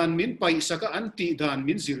ti dan min pai saka an ti dan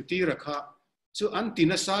min zirti rakha chu an ti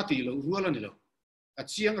na sa ti lo ruala ni lo a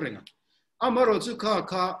chiang renga amaro chu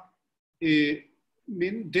kha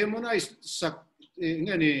min demonize sak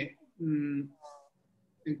ngani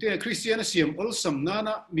inte Kristianna siam ol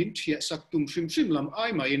samnana min thia sak tum shim lam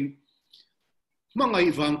ai ma in mangai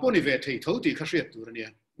wang poni ve thei thoti kha hriat tur ania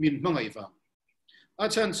min mangai wang a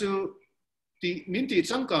chan chu ti min ti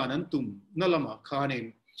changkan an tum nalama khanin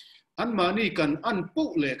an mani kan an pu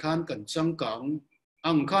le khan kan changkang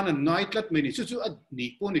ang khan an ngai tlat me ni chu ad ni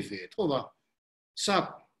poni ve thowa sak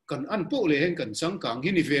kan an pu le hen kan changkang hi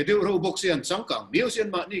ni ve de ro box sian changkang miu sian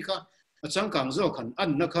ma ni kha a changkang zo kan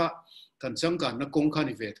an na kha kan changkan na kong khan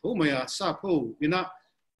ni ve tho maya sa pho ina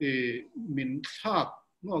min thak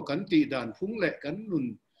no kan ti dan phung le kan nun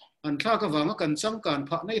an thla ka wanga kan changkan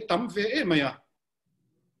pha nei tam ve e maya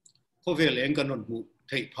ko ve leng kan non mu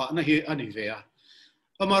thei pha na hi ani ve a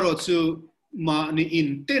amaro chu ma ni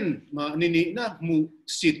inten ma ni na mu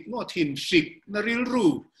sit no thin sik na ril ru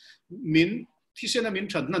min thisena min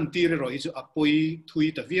than nan ti re roi chu apoi thui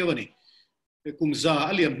ta viawani kum za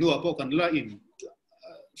aliam nuwa po kan la in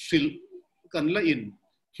fil kan la in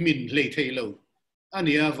min le thei lo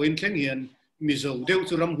ania voin thleng hian mizo deu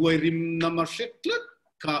chu ram huai rim namar set tlat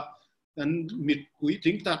kha an mit pui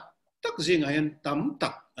ting tak zinga hian tam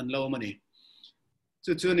tak an lo mani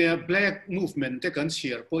chu nia black movement te kan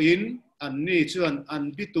share po in an ni chuan an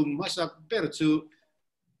bitum masak per chu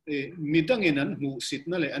midangin an mu sit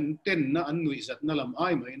na le an ten na an nui zat na lam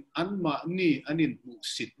ai mai an ma ni anin mu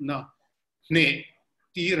sit na ne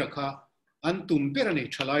ti rakha an tum per ani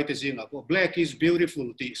thalai te zinga po black is beautiful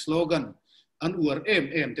ti slogan an uar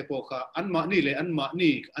em te po kha an ma ni le an ma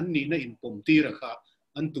ni an ni na in pom ti rakha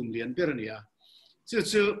an tum lian per ania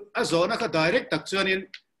chu azona kha direct tak chuanin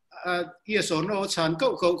yes or no chan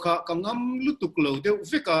kau kha kangam lutuk lo deu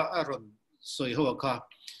veka aron soi ho kha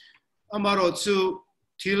amaro chu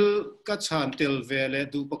thil ka chan tel vele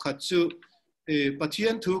du pakhat chu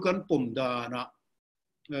pathian thu kan pom da na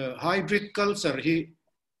hybrid culture hi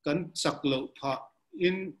kan saklo pha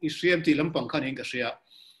in Israel ti lampang khan in ka sia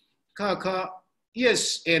kha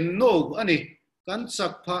yes and no ani kan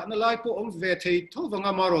sak pha na lai po om ve thei tho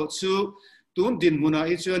wanga maro chu tun din muna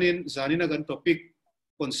I chuanin zanina kan topic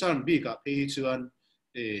concern bi ka pe chuan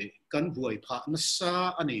kan buai pha na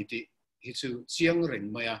sa ani ti hi chu chiang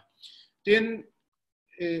reng maya tin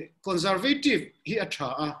conservative hi atha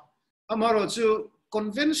a amaro chu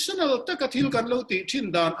conventional takathil kan lo ti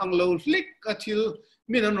thin dan ang lo hlik athil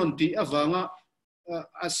minanon ti awanga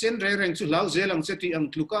a sen re reng chu lau zelang se ti ang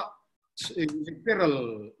tluka liberal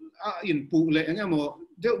in pu le engamo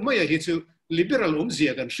de maya hi chu liberal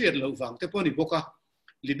zia kan hriat lo wang te poni boka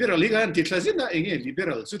liberal hi kan ti thlazina enge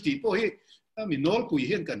liberal chu ti po hi mi nol pui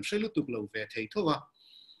hian kan hrelu tuk lo ve thei thowa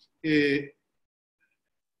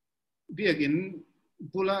biakin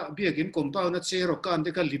bula biakin compound na chero kan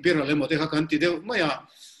te ka liberal emo te ka kan ti deu maya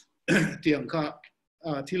tiang kha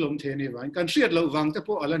thilom the ni wain kan hriat lo wang te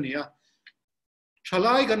po alania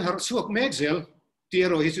thalai kan har chuak mek zel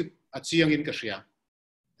tiero hi chu a chiang in ka hria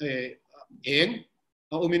eng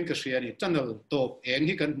a omin ka hria ni channel top eng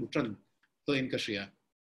hi kan mutran to in ka hria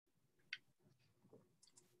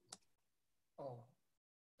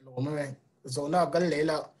lo mai zona kan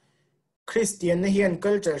lela Christian hian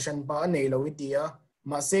culture shan pa nei lo itia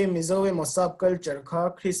ma se Mizo mo sub culture kha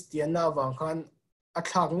Kristianna wang khan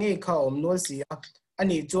athak nge kha om nol sia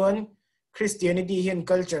ani chuan Christianity hian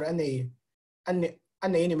culture ani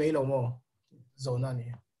ni mai lo mo zona ni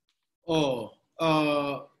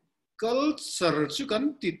culture chu kan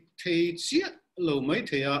ti thei chia lo mai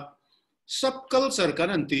theya sub culture kan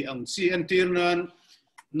an ti ang chi an tirnan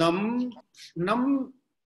nam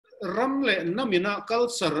ram le namina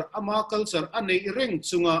culture ama culture anei reng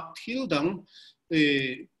chunga thil dang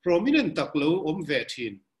prominent taklo om ve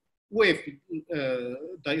thin wave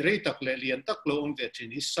dai tak le lian taklo om ve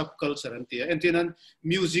thin is sub culture an ti entinan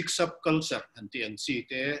music sub culture an ti ang chi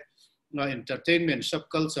te na entertainment sub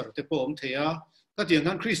culture te po om theya ka tiang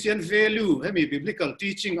han Christian value hemi biblical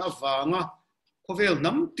teaching awanga khovel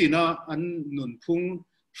nam tina an nun phung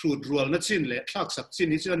hrut rual na chin le thlak sak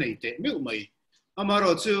chin hi chu nei te meu mai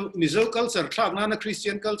amaro chu Mizo culture thak na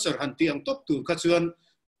Christian culture han ti ang top tu ka chuan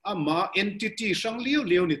ama entity sang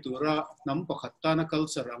liu ni tura nam pakhat ta na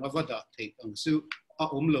culture anga wada thei ang su a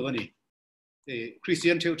lo ani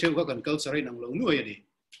Christian theu ka kan culture ai nang lo nuai ani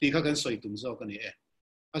ti kha kan soi tum zo ka ni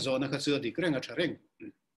a zona kha chu di krenga thareng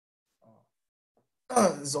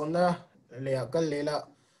zona le kal lela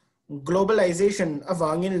globalization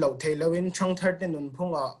awangin lo theilawin changthar te nun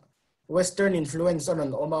phunga western influence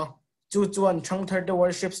on oma chuan changthar the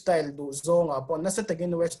worship style du zonga pon na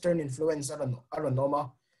satakin western influence aron oma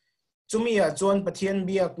chumia chuan pathian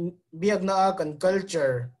biak na kan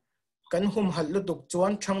culture kan hum hallutuk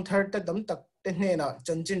chuan changthar ta dam tak te hne na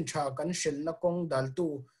chanchin tha kan shil na kong dal tu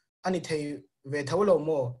ani thei ve thaulo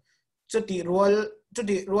mo chuti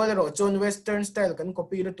rual ro chuan western style kan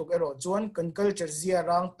copy lu tuk ero chuan kan culture zia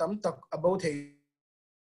rang tam tak about thei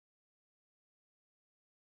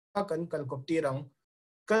kan kal copy rang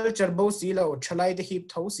culture bo si lo thalai de hip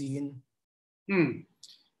thau sin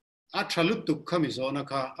a thalut tuk khami zona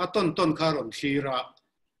kha aton kha ron thira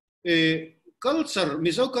culture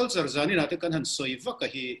Mizo culture zani na te kan han soi vaka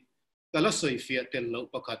hi kala soi fia tel lo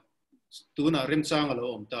pakhat tuna rem chang lo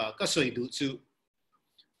om ta ka soi du chu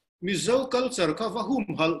Mizo culture kha va hum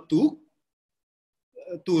hal tu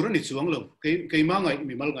tur ni chuang lo ke ma ngai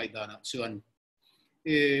mi mal ngai dana chuan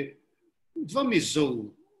va Mizo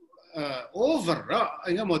over ra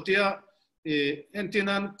anga motia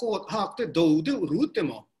entinan kot hak te do de rute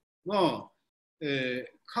mo no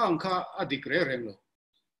khang kha adik re reng lo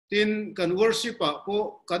tin kan worship a po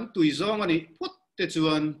kan tui zong ani phut te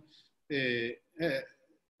chuan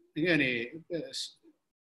ngani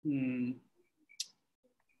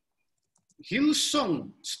Hillsong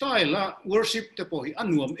style la worship te po hi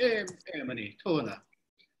anuam em ani thona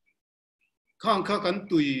khang kha kan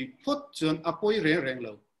tui phut chuan apoi reng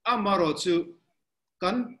lo amaro chu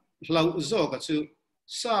kan hlau zo ka chu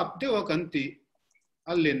sap dewa kan ti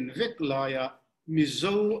alen vek laya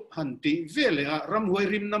Mizo hanti vele a ramhuai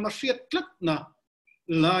rim na mahriat tlat na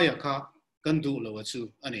laya kha kan du lo chu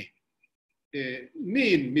ani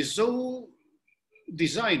min Mizo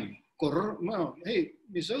design kor ma hey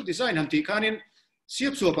Mizo design hanti khanin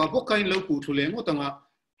siap so pa bokain lo pu thule ngotanga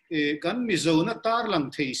kan Mizo na tar lang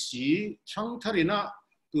thei si chang tharina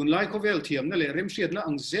tun lai khovel thiam na le rem hriat na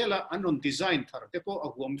angzela anon design thar te po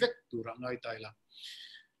ahuam vek tura ngai taila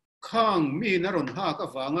khang mi na ron ha ka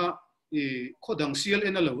wanga khodang sial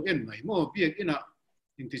ena lo en mai mo piek ina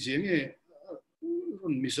inti jenge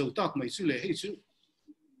Mizo tak mai chu le hei chu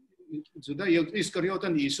Juda Iscariot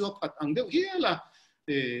an Isu at ang deuh hi la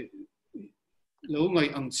lo ngai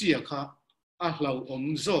ang chia kha a hlau om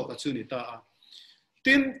zo ka chu ni ta a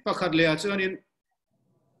tin pakhat le a chuanin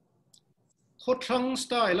khothang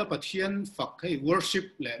style a pathian fak hei worship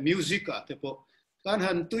le music a te po kan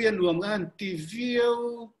han tuyan nuam kan TV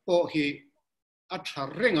po hi a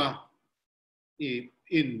tharenga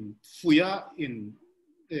in fuya in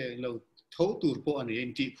lo tho tur po ani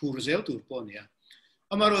in ti phur zel tur po ani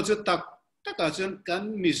amaro chu tak taka chun kan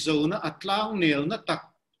Mizo na atlang nel na tak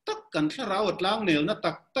kan tharau atlang nel na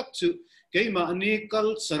tak chu keima ani kal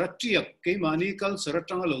saratiak keima ani kal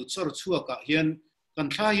saratang lo chor chuaka hian kan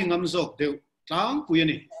tha hi ngam jok deu tlang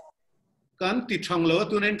puini kan ti thang lo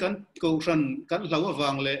tu nen kan ko ran kan lawa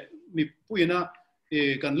wang le mi puina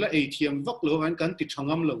kan la atm vak lo an kan ti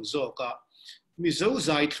thangam lo zo ka Mizo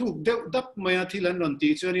zai thuk deu dap maya thilan ron ti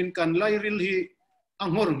chuanin kan lai ril hi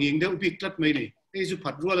angor nging deu bik tlat mai ni ei chu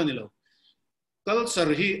phat rual ani lo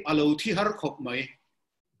culture hi alo thi har khop mai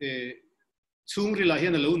chung rila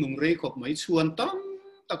hian alo nung rei khop mai chuan tam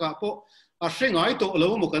taka po a hrengai to lo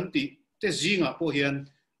mo kan ti te zinga po hian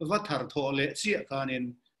va thar tho le chia kanin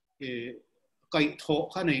kai tho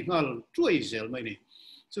kha nei ngal tuai zel mai ni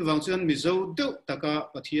chu wang chuan Mizo deu taka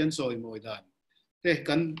pathian choi moi dan te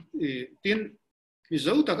kan tin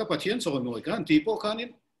Mizo taka pathian choi moi kan ti po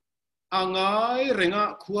kanin angai renga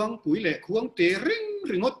khuang pui le khuang te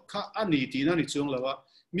ringot kha ani ti na ni chung lawa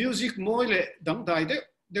music moi le dang dai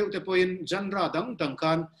deu te point genre dang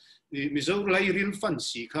kan Mizo lai ril fan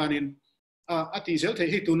si khanin ati zel the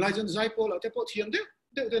hi tun lai jan zai pol te po thiam deu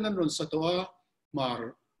te nan ron satoa mar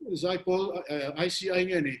zai pol ICI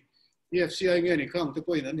nge ni EFCI nge ni khang te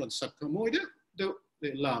point nan ron sat kha moi deu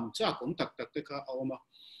lam cha kong tak te kha awma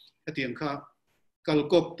atiang kha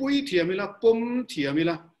kalkop pui thiamila pom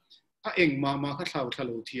thiamila a eng ma kha thlau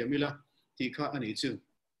thalo thiamila ti kha ani chu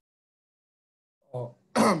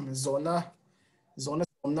zona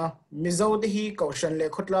Mizo de hi kaushan le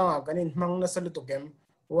khotla kanin hmang na salu to kem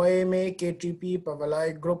YMA KTP Pawalai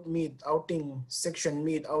group meet outing section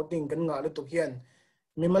meet outing kan nga lu to hian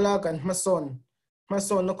mimala kan mason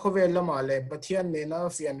no khovel lama le pathian ne na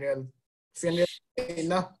funeral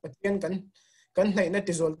na pathian kan nei na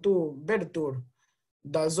tizol tu bed tur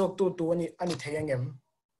da zok tu ani thayangem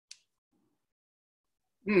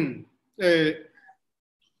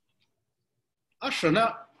ashana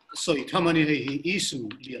soi thamani hei isu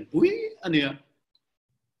lian hui ania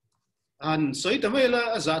an soi tamela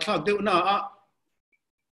za thak deu na a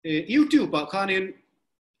YouTube pa khanin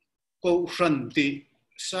ko shanti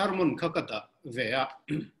sermon khakata vea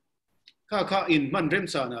kha in man rem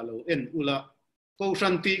sa na lo en ula ko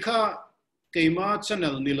shanti kha keima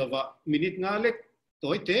channel nilawa minute nga lek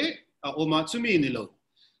toite a oma chumi ni lo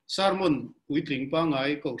sermon uitling pa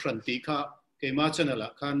ngai ko shanti kha keima channel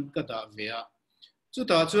khan kata vea chu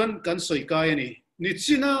ta chuan kan soi kai ani ni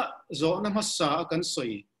china zo na ma sa kan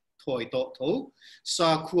soi thoi to tho sa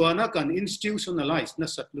khuana kan institutionalize na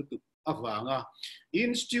satlu tu awanga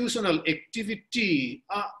institutional activity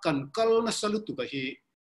a kan kal na salutu ka hi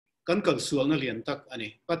kan kal sual na lian tak ani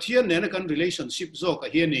pathian ne na kan relationship zo ka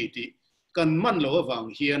hi ni ti kan man lo awang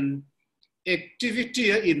hian activity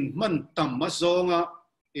in man tam ma zonga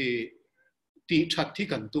ti that thi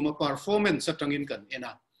kan tuma performance satangin kan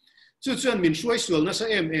ena chu chuan min shuai sual na sa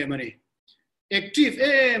em ani active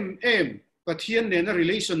em pathian ne na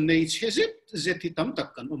relation nei chezit zeti tam tak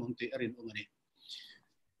kan omang te arin omani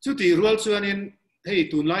chu ti rual chuanin hei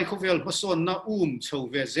tun lai khovel pason na chho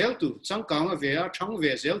ve zel tu changkang a ve a thang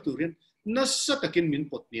ve zel tu rin na sa takin min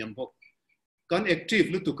pot niam bok kan active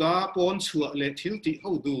lutuka pon chua le thil ti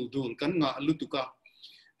ho dul kan nga lutuka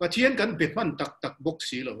pathian kan beman tak bok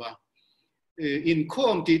si lawa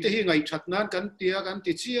Inkhawm ti te hi ngai thatnan kan tia kan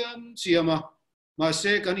ti chiama ma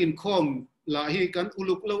se kan Inkhawm la hi kan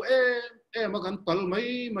uluk lo ma kan pal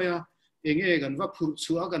mai maya enge kan va phur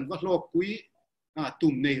chua kan va lok pui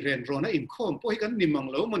tum nei ren rona Inkhawm po hi kan nimang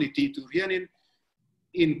lo mani ti tu hianin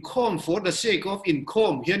Inkhawm for the sake of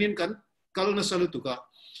Inkhawm hianin kan kal na salutuka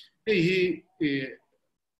hi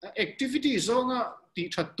activity zonga ti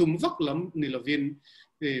thattum vak lam nilovin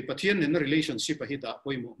pathian ne na relationship hi da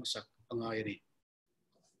poimo masak angai ri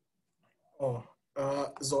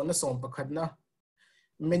zona som pakhatna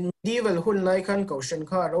medieval hul nai khan kaushan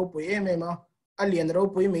kha ro pui emema alien ro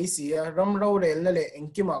pui mei sia ram ro rel na le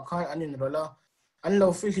enkima khan anin rola an lo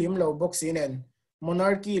film lo boxin en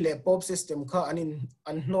monarchy le pop system kha anin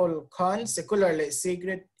anhnol khan secular le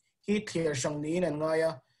secret hi clear shang ni an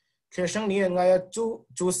ngaya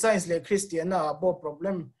chu science le Kristianna bo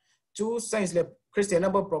problem chu science le Kristianna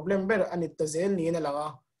bo problem ber anit ta zel ni na langa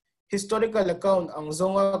historical account ang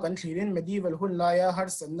zonga kan thirin medieval hun laya har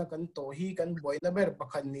san na kan to hi kan boy na ber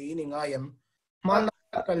pakhan ni ni ngayam mal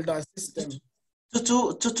kal da system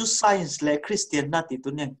chu science le Kristianna ti tu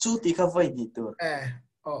nen chu ti kha vai ni tu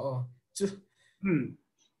chu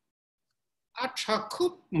a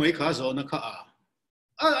thakup mai kha zo na kha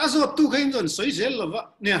a zo tu khain zon soi zel lawa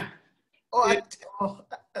nia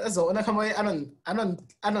zo na khamai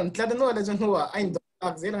anon tlad no le jon huwa ain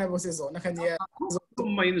ak zel ngai bose zo na khania zo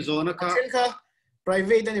mai zo na kha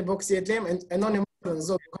private ani box yetlem anonymous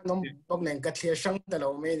zo khanom bok nen ka thia sang ta lo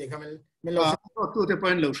me ni khamel melo tu te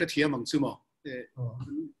pain lo thia mang chu mo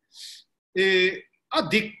a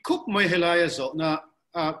dikup mai helaya zo na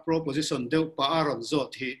a proposition deu pa aron zo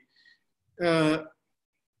thi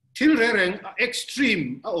thil reng extreme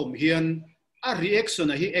a hian a reaction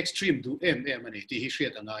hi extreme du ani ti hi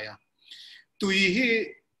hriat anga ya tui hi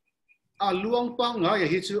a luang pa nga ya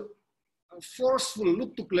hi chu forceful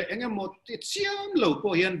lutuk le engemaw ti chiam lo po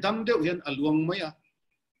hian dam deuh hian a luang mai a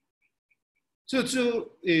chu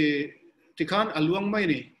ti khan a luang mai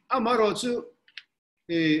ni amaro chu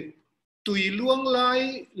tui luang lai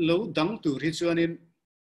lo dang tu ri chuanin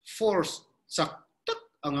force chak tak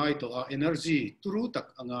angai to a energy turu tak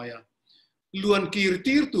angaya luan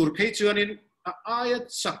kirtir tur phei chuanin a aya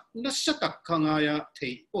chak na satak khangaya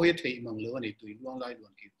thei o he thei mang lo ani tui luang lai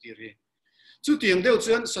luan kirtir ri chu tiang deuh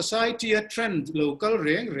chuan society a trend local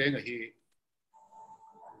reng a hi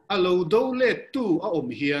a lo do le tu a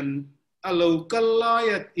hian a local lai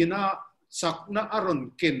ina sakna aron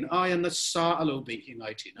ken aya na sa alo be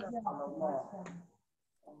hingai thina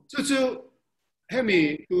chu hemi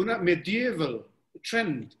tuna medieval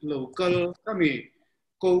trend local kami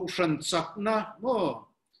ko fran sakna mo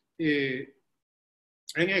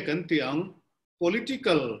enge kan tiang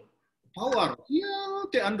political power ya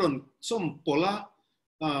te andron som pola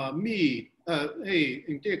mi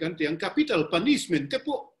inte kan tiang capital punishment te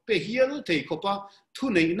po pe hial te khopa thu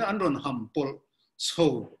nei na andron hampol so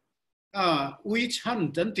which han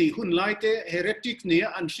dan ti hun lai te heretic nia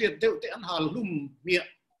an hriat deuh te an hal lum mia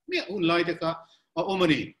hun lai te ka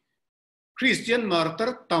omani Christian martyr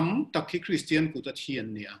tam takhi Christian kutat hian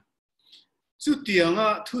nia chu tianga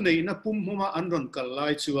thu nei na pum homa an ron kal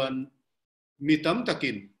lai chuan mi tam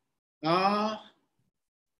takin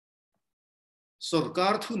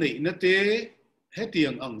sarkar thu nei na te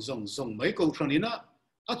hetiang ang zong mai ko thranina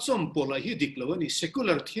achom pola hi diklo ani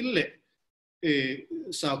secular thil le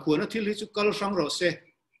sa khuana thil hi chu kal sang ro se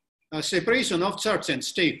separation of church and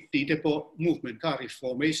state ti te po movement ka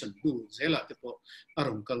reformation du zela te po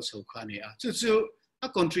aron kal so khani a chu a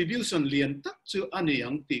contribution lian tak chu ani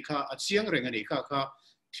yang ti kha a chiang reng ani kha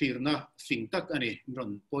thirna fing tak ani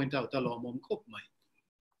ron point out alo mom khop mai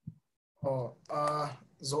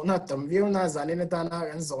zona tam view na zanina ta na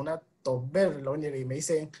an zona to ber lo ni ri mai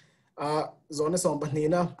seng zona som bani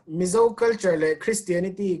na Mizo culture le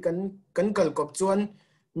Christianity kan kal kop chuan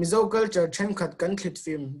Mizo culture them khat kan thlit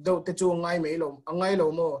film do te chu ngai mai lo angai lo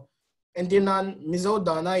mo entinan Mizo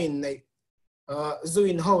dana in nei zu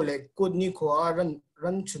in ho le kud ni kho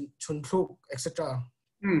ran chun thuk etc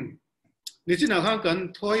ni china kha kan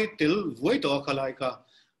thoi til voi to khalai ka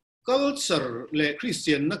culture le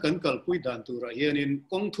Christian na kan kal pui dan tu ra hianin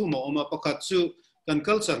kong thu mo ma pakhat chu kan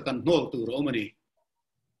culture kan nol tu ro mani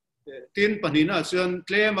tin panina chuan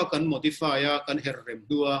claima kan modify a kan herrem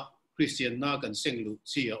dua Christian na kan senglu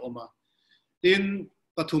chia oma tin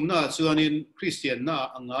pathumna chuanin Christian na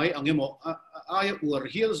angai angemo aya ur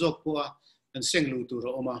hial zok po kan senglu tu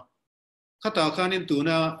ro oma khata khanin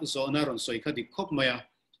tuna zona ron soi khadi khop maya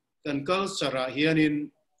kan culture hianin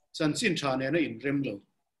chanchin thane na in rem lo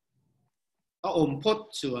a pot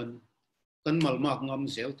chuan kan malmak ngam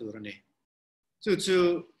zel tur ani chu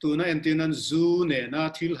tuna entinan zu ne na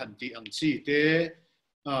thil han ti ang chi te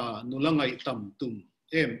nulangai tam tum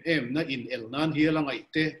em na in el nan hi langai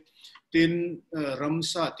te tin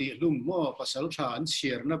ramsa ti lum mo pasal than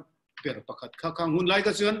chiar na per pakhat kha hun lai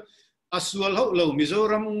ka chuan aswal ho lo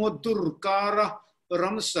Mizoram ngodur kara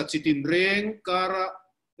ramsa chitin reng kara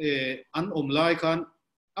an lai khan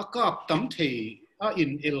akap tam thei a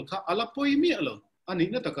in el kha ala poi mi alo ani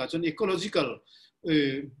na taka chon ecological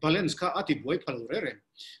balance kha ati boy phal re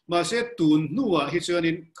ma se tun nuwa hi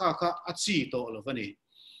chuanin kha achi to lo vani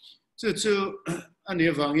chu ani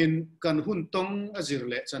wangin kan hun tong azir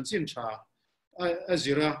le chanchin tha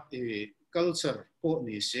azira culture po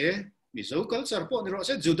ni se Mizo culture po ni ro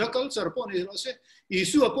se Juda culture po ni ro se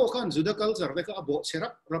isu po khan Juda culture le ka abo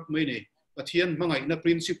serap rap mai ne pathian mangai na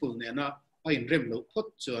principle ne na a in rem lo phot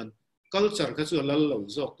chuan culture ka chu lal lo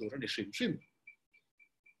zok tur ani shrim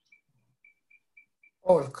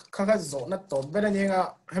oh khá zo na to bên này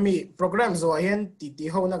nga hemi program zo hian ti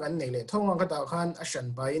ho na kan nei le thong ang kata khan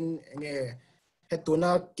asan ba in nge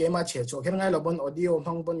hetuna kema che cho khen ngai lobon audio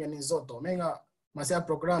phang bon yan zo to menga masa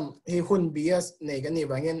program hi hun bias nei kan ni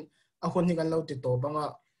bangin a hun hi kan lo ti to banga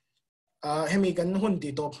hemi kan hun ti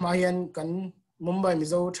to ma hian kan Mumbai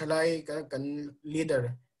Mizo Thalai kan leader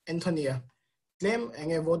Antonia claim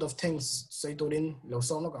nge vote of thanks sai turin lo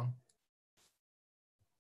so no kang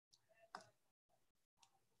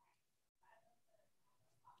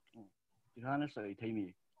Kristianna sợi thấy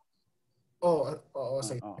mi.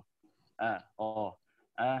 Sai.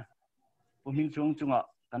 Pumin chung chunga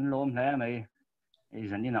kan lom le mai.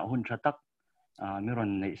 Izani na hun chatak.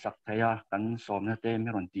 Miron nei sak thaya kan som na te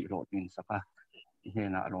miron ti ro tin saka. He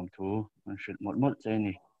na lom thu man shit mot che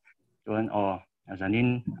ni. Chuan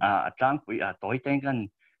azanin atang pui toy teng kan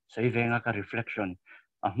sei venga ka reflection.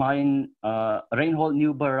 Main Reinhold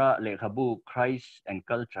Newbera le khabu Christ and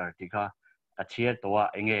Culture tika kachir towa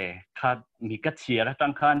enge khat mi kachir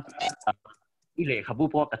tang khan ile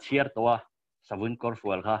khabu po kachir towa savun kor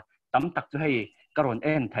fual kha tam tak chu hei karon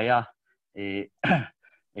en thaya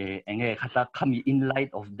enge khata khami in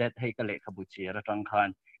light of that hei ka le khabu chir tang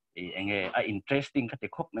khan enge a interesting khate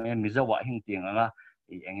khop me mizawa hing ting anga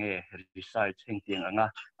enge research hing ting anga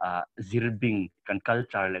zirbing kan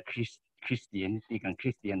culture le Christianity kan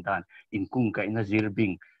Christian dan in kung ka ina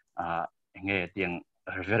zirbing enge tiang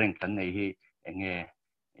reverend kan nei hi enge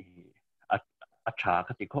acha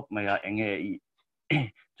ka ti khop maya enge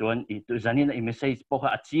chuan I tu zanin I message po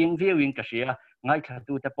ka chiang viewing ka sia ngai kha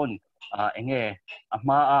tu te pon enge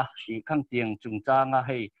ama I khang tiang chung changa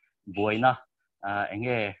hei boina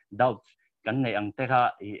enge doubt kan nei ang te kha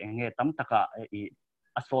enge tam taka I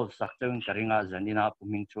asol sak chung karinga zanina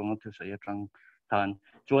puming chung tu sa yang tan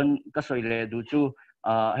chuan ka soile du chu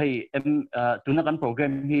hei tuna kan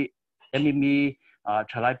program hi MME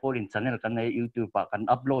Thalai Pawl in channel kan nei YouTube pa kan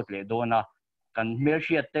upload le dona kan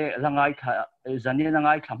mershia te langai kha zani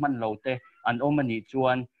langai khaman lo te an omani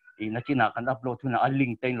chuan I nakina kan upload thuna a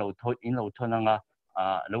link te lo thoi in lo thonanga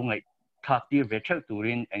lo ngai thak ti ve thel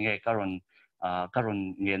turin enge karon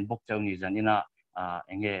ngen bok chawni zanina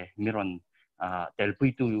enge miron telpui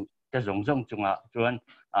tu te zongjong chunga chuan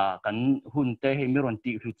kan hun te he miron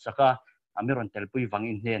ti hlut saka miron telpui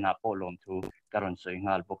wangin hne na polom thu karon soi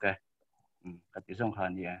ngal boke kati zong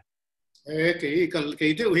khan ya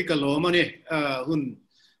cái điều hi kalo mà nè hun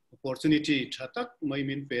opportunity chatak mai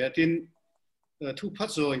min pe atin thu phat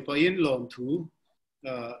rồi pa in lom thu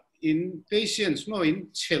in patience mo in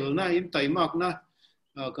chel na in taimak na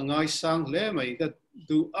ka ngai sang le mai ka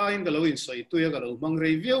du in ka lo in soi tu ya ka lo mang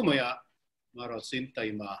review mai ma ro sin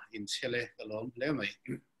taima in chele ka lom le mai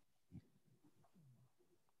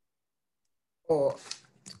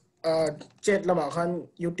chat lama khan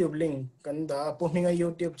YouTube link kan da puminga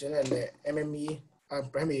YouTube channel le MME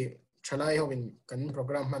primary Thalai hobin kan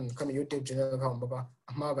program man kan YouTube channel kham baba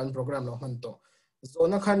ma kan program lo man to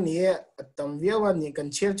zona khan ni tam viawa ni kan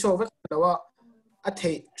share cho va lawa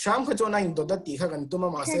athei sham kha chona in do da ti kha kan tuma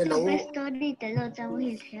ma se lo story te lo chaw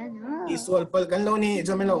hi thia no isual pal kan lo ni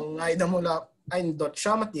jo me lo ngai da mola ain dot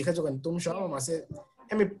sham ti kha jo kan tum sham ma se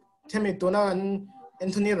hemi tuna an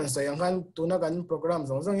Anthony ron sayang kan tuna kan program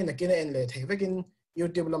zong in akina en le thei vekin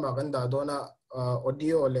YouTube lama kan da dona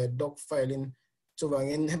audio le doc file in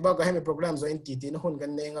chuwangin heba ka hemi program zo in ti na hun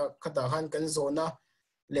kan nenga khata han kan zona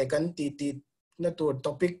le kan ti na tu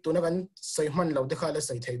topic tuna kan soiman lo de khala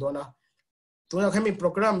sai thei dona tuna hemi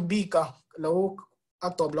program b ka lo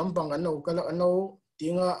atop lampang an no kala an no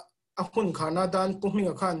tinga a hun khana dan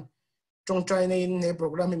puminga khan trong trai nei ne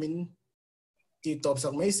program min ti top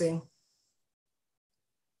sak mai seng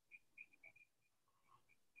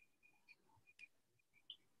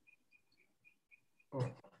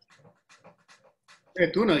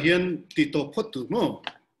tu na hian ti to phot tu mo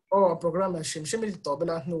program shim to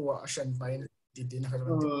bela nuwa ashan bain ti na kha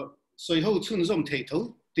soi ho chun zom thei tho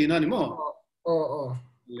ti na ni mo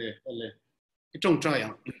le trong trai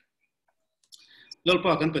ang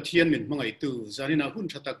lalpa kan pathian min mangai tu zanina hun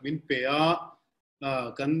thatak min pe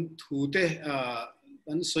kan thu te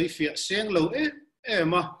kan soi fia seng lo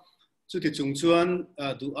ma chu ti chung chuan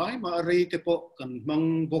du ai ma rei te po kan mang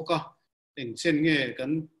boka eng chen nge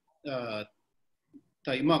kan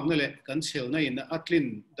taimak na le kan chel na in atlin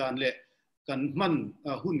dan le kan man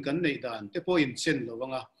hun kan nei dan te po in chen lo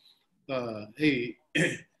wanga hei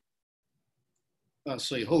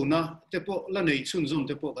soi ho na te po la nei chun zum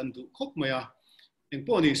te po kan du khop maya eng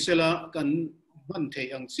po ni sela kan man thei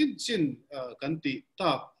ang chin kan ti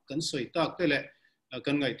tak kan soi tak te le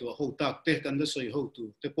kan ngai tu ho tak te kan da soi ho tu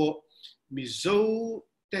te po Mizo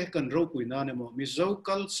te kan ro pui na ne mo Mizo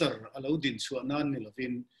culture alo din chu nan ni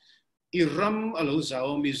lovin iram alo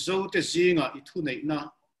zao Mizo te zinga I thu nei na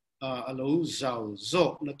alo zao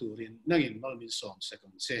zo na turin nangin mal min som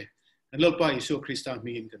second se an lo pa Isu Krista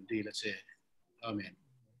mingin kan di la che amen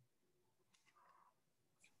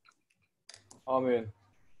Amen.